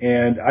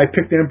 and I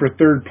picked them for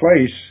 3rd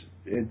place,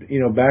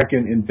 back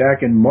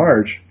in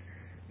March.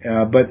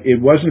 But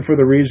it wasn't for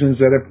the reasons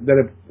that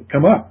have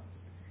come up.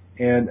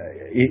 And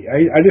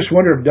I just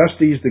wonder if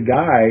Dusty's the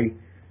guy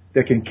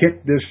that can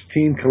kick this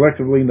team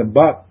collectively in the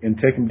butt and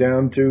take them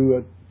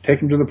to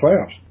the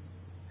playoffs.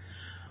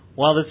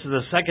 Well, this is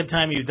the second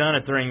time you've done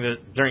it during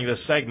this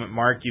segment,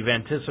 Mark. You've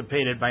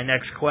anticipated my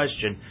next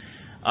question.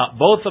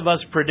 Both of us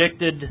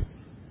predicted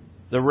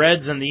the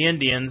Reds and the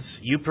Indians.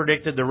 You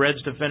predicted the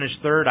Reds to finish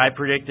 3rd. I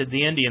predicted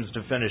the Indians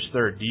to finish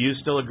 3rd. Do you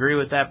still agree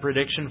with that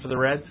prediction for the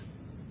Reds?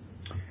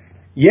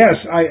 Yes,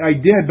 I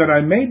did, but I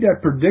made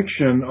that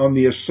prediction on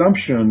the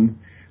assumption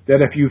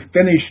that if you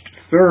finished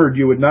 3rd,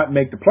 you would not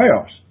make the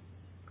playoffs.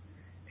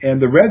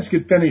 And the Reds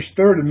could finish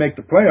 3rd and make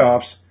the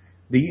playoffs.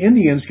 The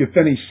Indians could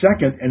finish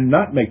 2nd and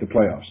not make the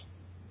playoffs.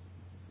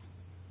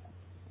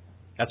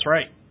 That's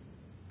right.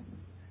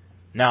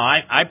 Now,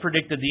 I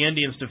predicted the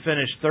Indians to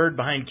finish 3rd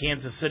behind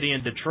Kansas City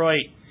and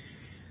Detroit.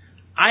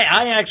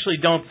 I actually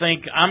don't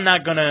think, I'm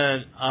not going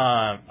to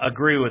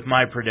agree with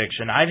my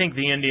prediction. I think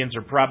the Indians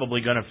are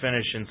probably going to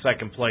finish in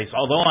 2nd place,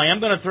 although I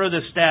am going to throw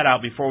this stat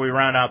out before we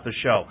round out the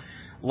show.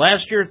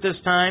 Last year at this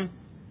time,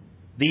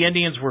 the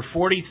Indians were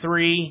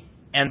 43-39.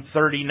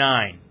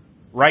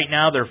 Right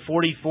now, they're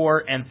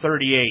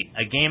 44-38,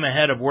 a game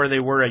ahead of where they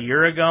were a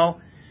year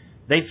ago.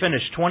 They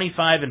finished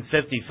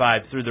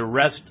 25-55 through the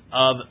rest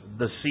of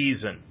the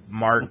season,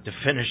 Mark, to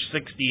finish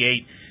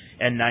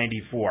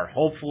 68-94.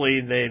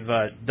 Hopefully, they've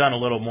done a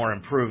little more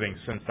improving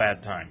since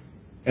that time.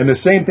 And the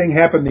same thing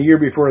happened the year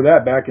before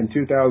that, back in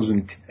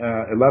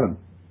 2011.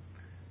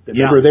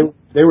 Remember,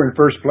 they were in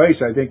first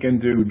place, I think,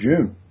 into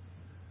June.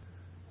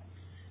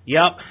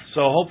 Yep,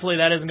 so hopefully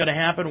that isn't going to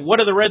happen. What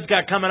do the Reds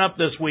got coming up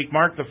this week,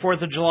 Mark, the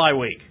 4th of July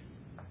week?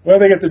 Well,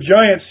 they got the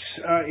Giants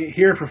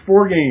here for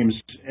 4 games,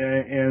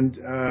 and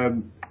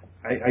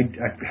I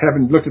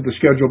haven't looked at the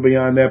schedule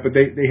beyond that, but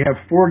they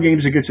have 4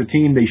 games against a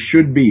team they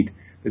should beat.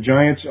 The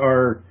Giants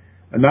are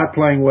not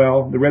playing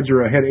well. The Reds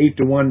are ahead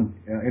 8-1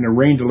 in a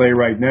rain delay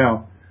right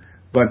now.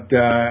 But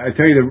I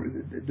tell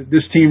you,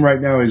 this team right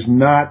now is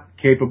not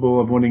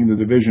capable of winning the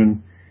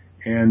division.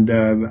 And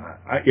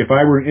if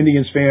I were an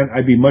Indians fan,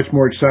 I'd be much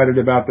more excited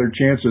about their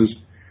chances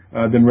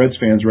than Reds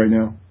fans right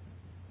now.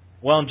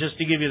 Well, and just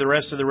to give you the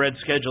rest of the Reds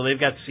schedule, they've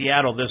got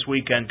Seattle this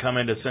weekend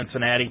coming to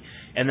Cincinnati,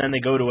 and then they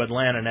go to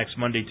Atlanta next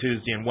Monday,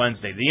 Tuesday, and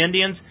Wednesday. The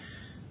Indians,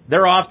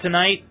 they're off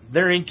tonight.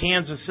 They're in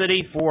Kansas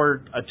City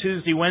for a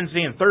Tuesday,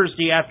 Wednesday, and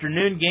Thursday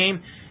afternoon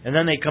game, and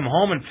then they come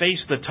home and face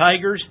the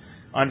Tigers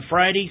on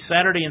Friday,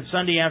 Saturday, and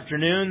Sunday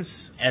afternoons,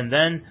 and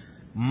then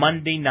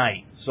Monday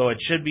night. So it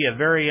should be a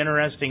very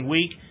interesting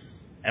week.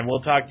 And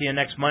we'll talk to you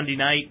next Monday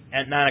night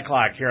at 9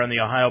 o'clock here on the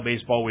Ohio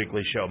Baseball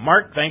Weekly Show.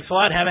 Mark, thanks a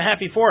lot. Have a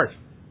happy 4th.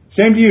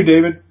 Same to you,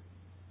 David.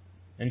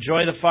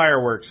 Enjoy the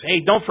fireworks. Hey,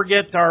 don't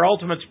forget our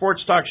Ultimate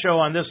Sports Talk show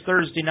on this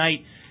Thursday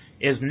night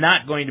is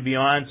not going to be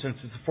on. Since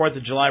it's the 4th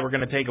of July, we're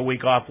going to take a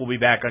week off. We'll be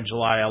back on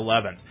July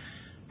 11th.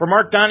 For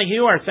Mark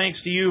Donahue, our thanks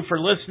to you for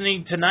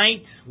listening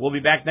tonight. We'll be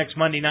back next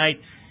Monday night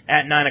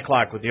at 9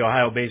 o'clock with the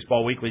Ohio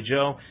Baseball Weekly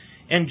Show.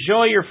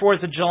 Enjoy your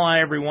 4th of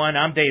July, everyone.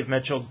 I'm Dave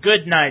Mitchell.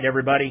 Good night,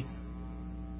 everybody.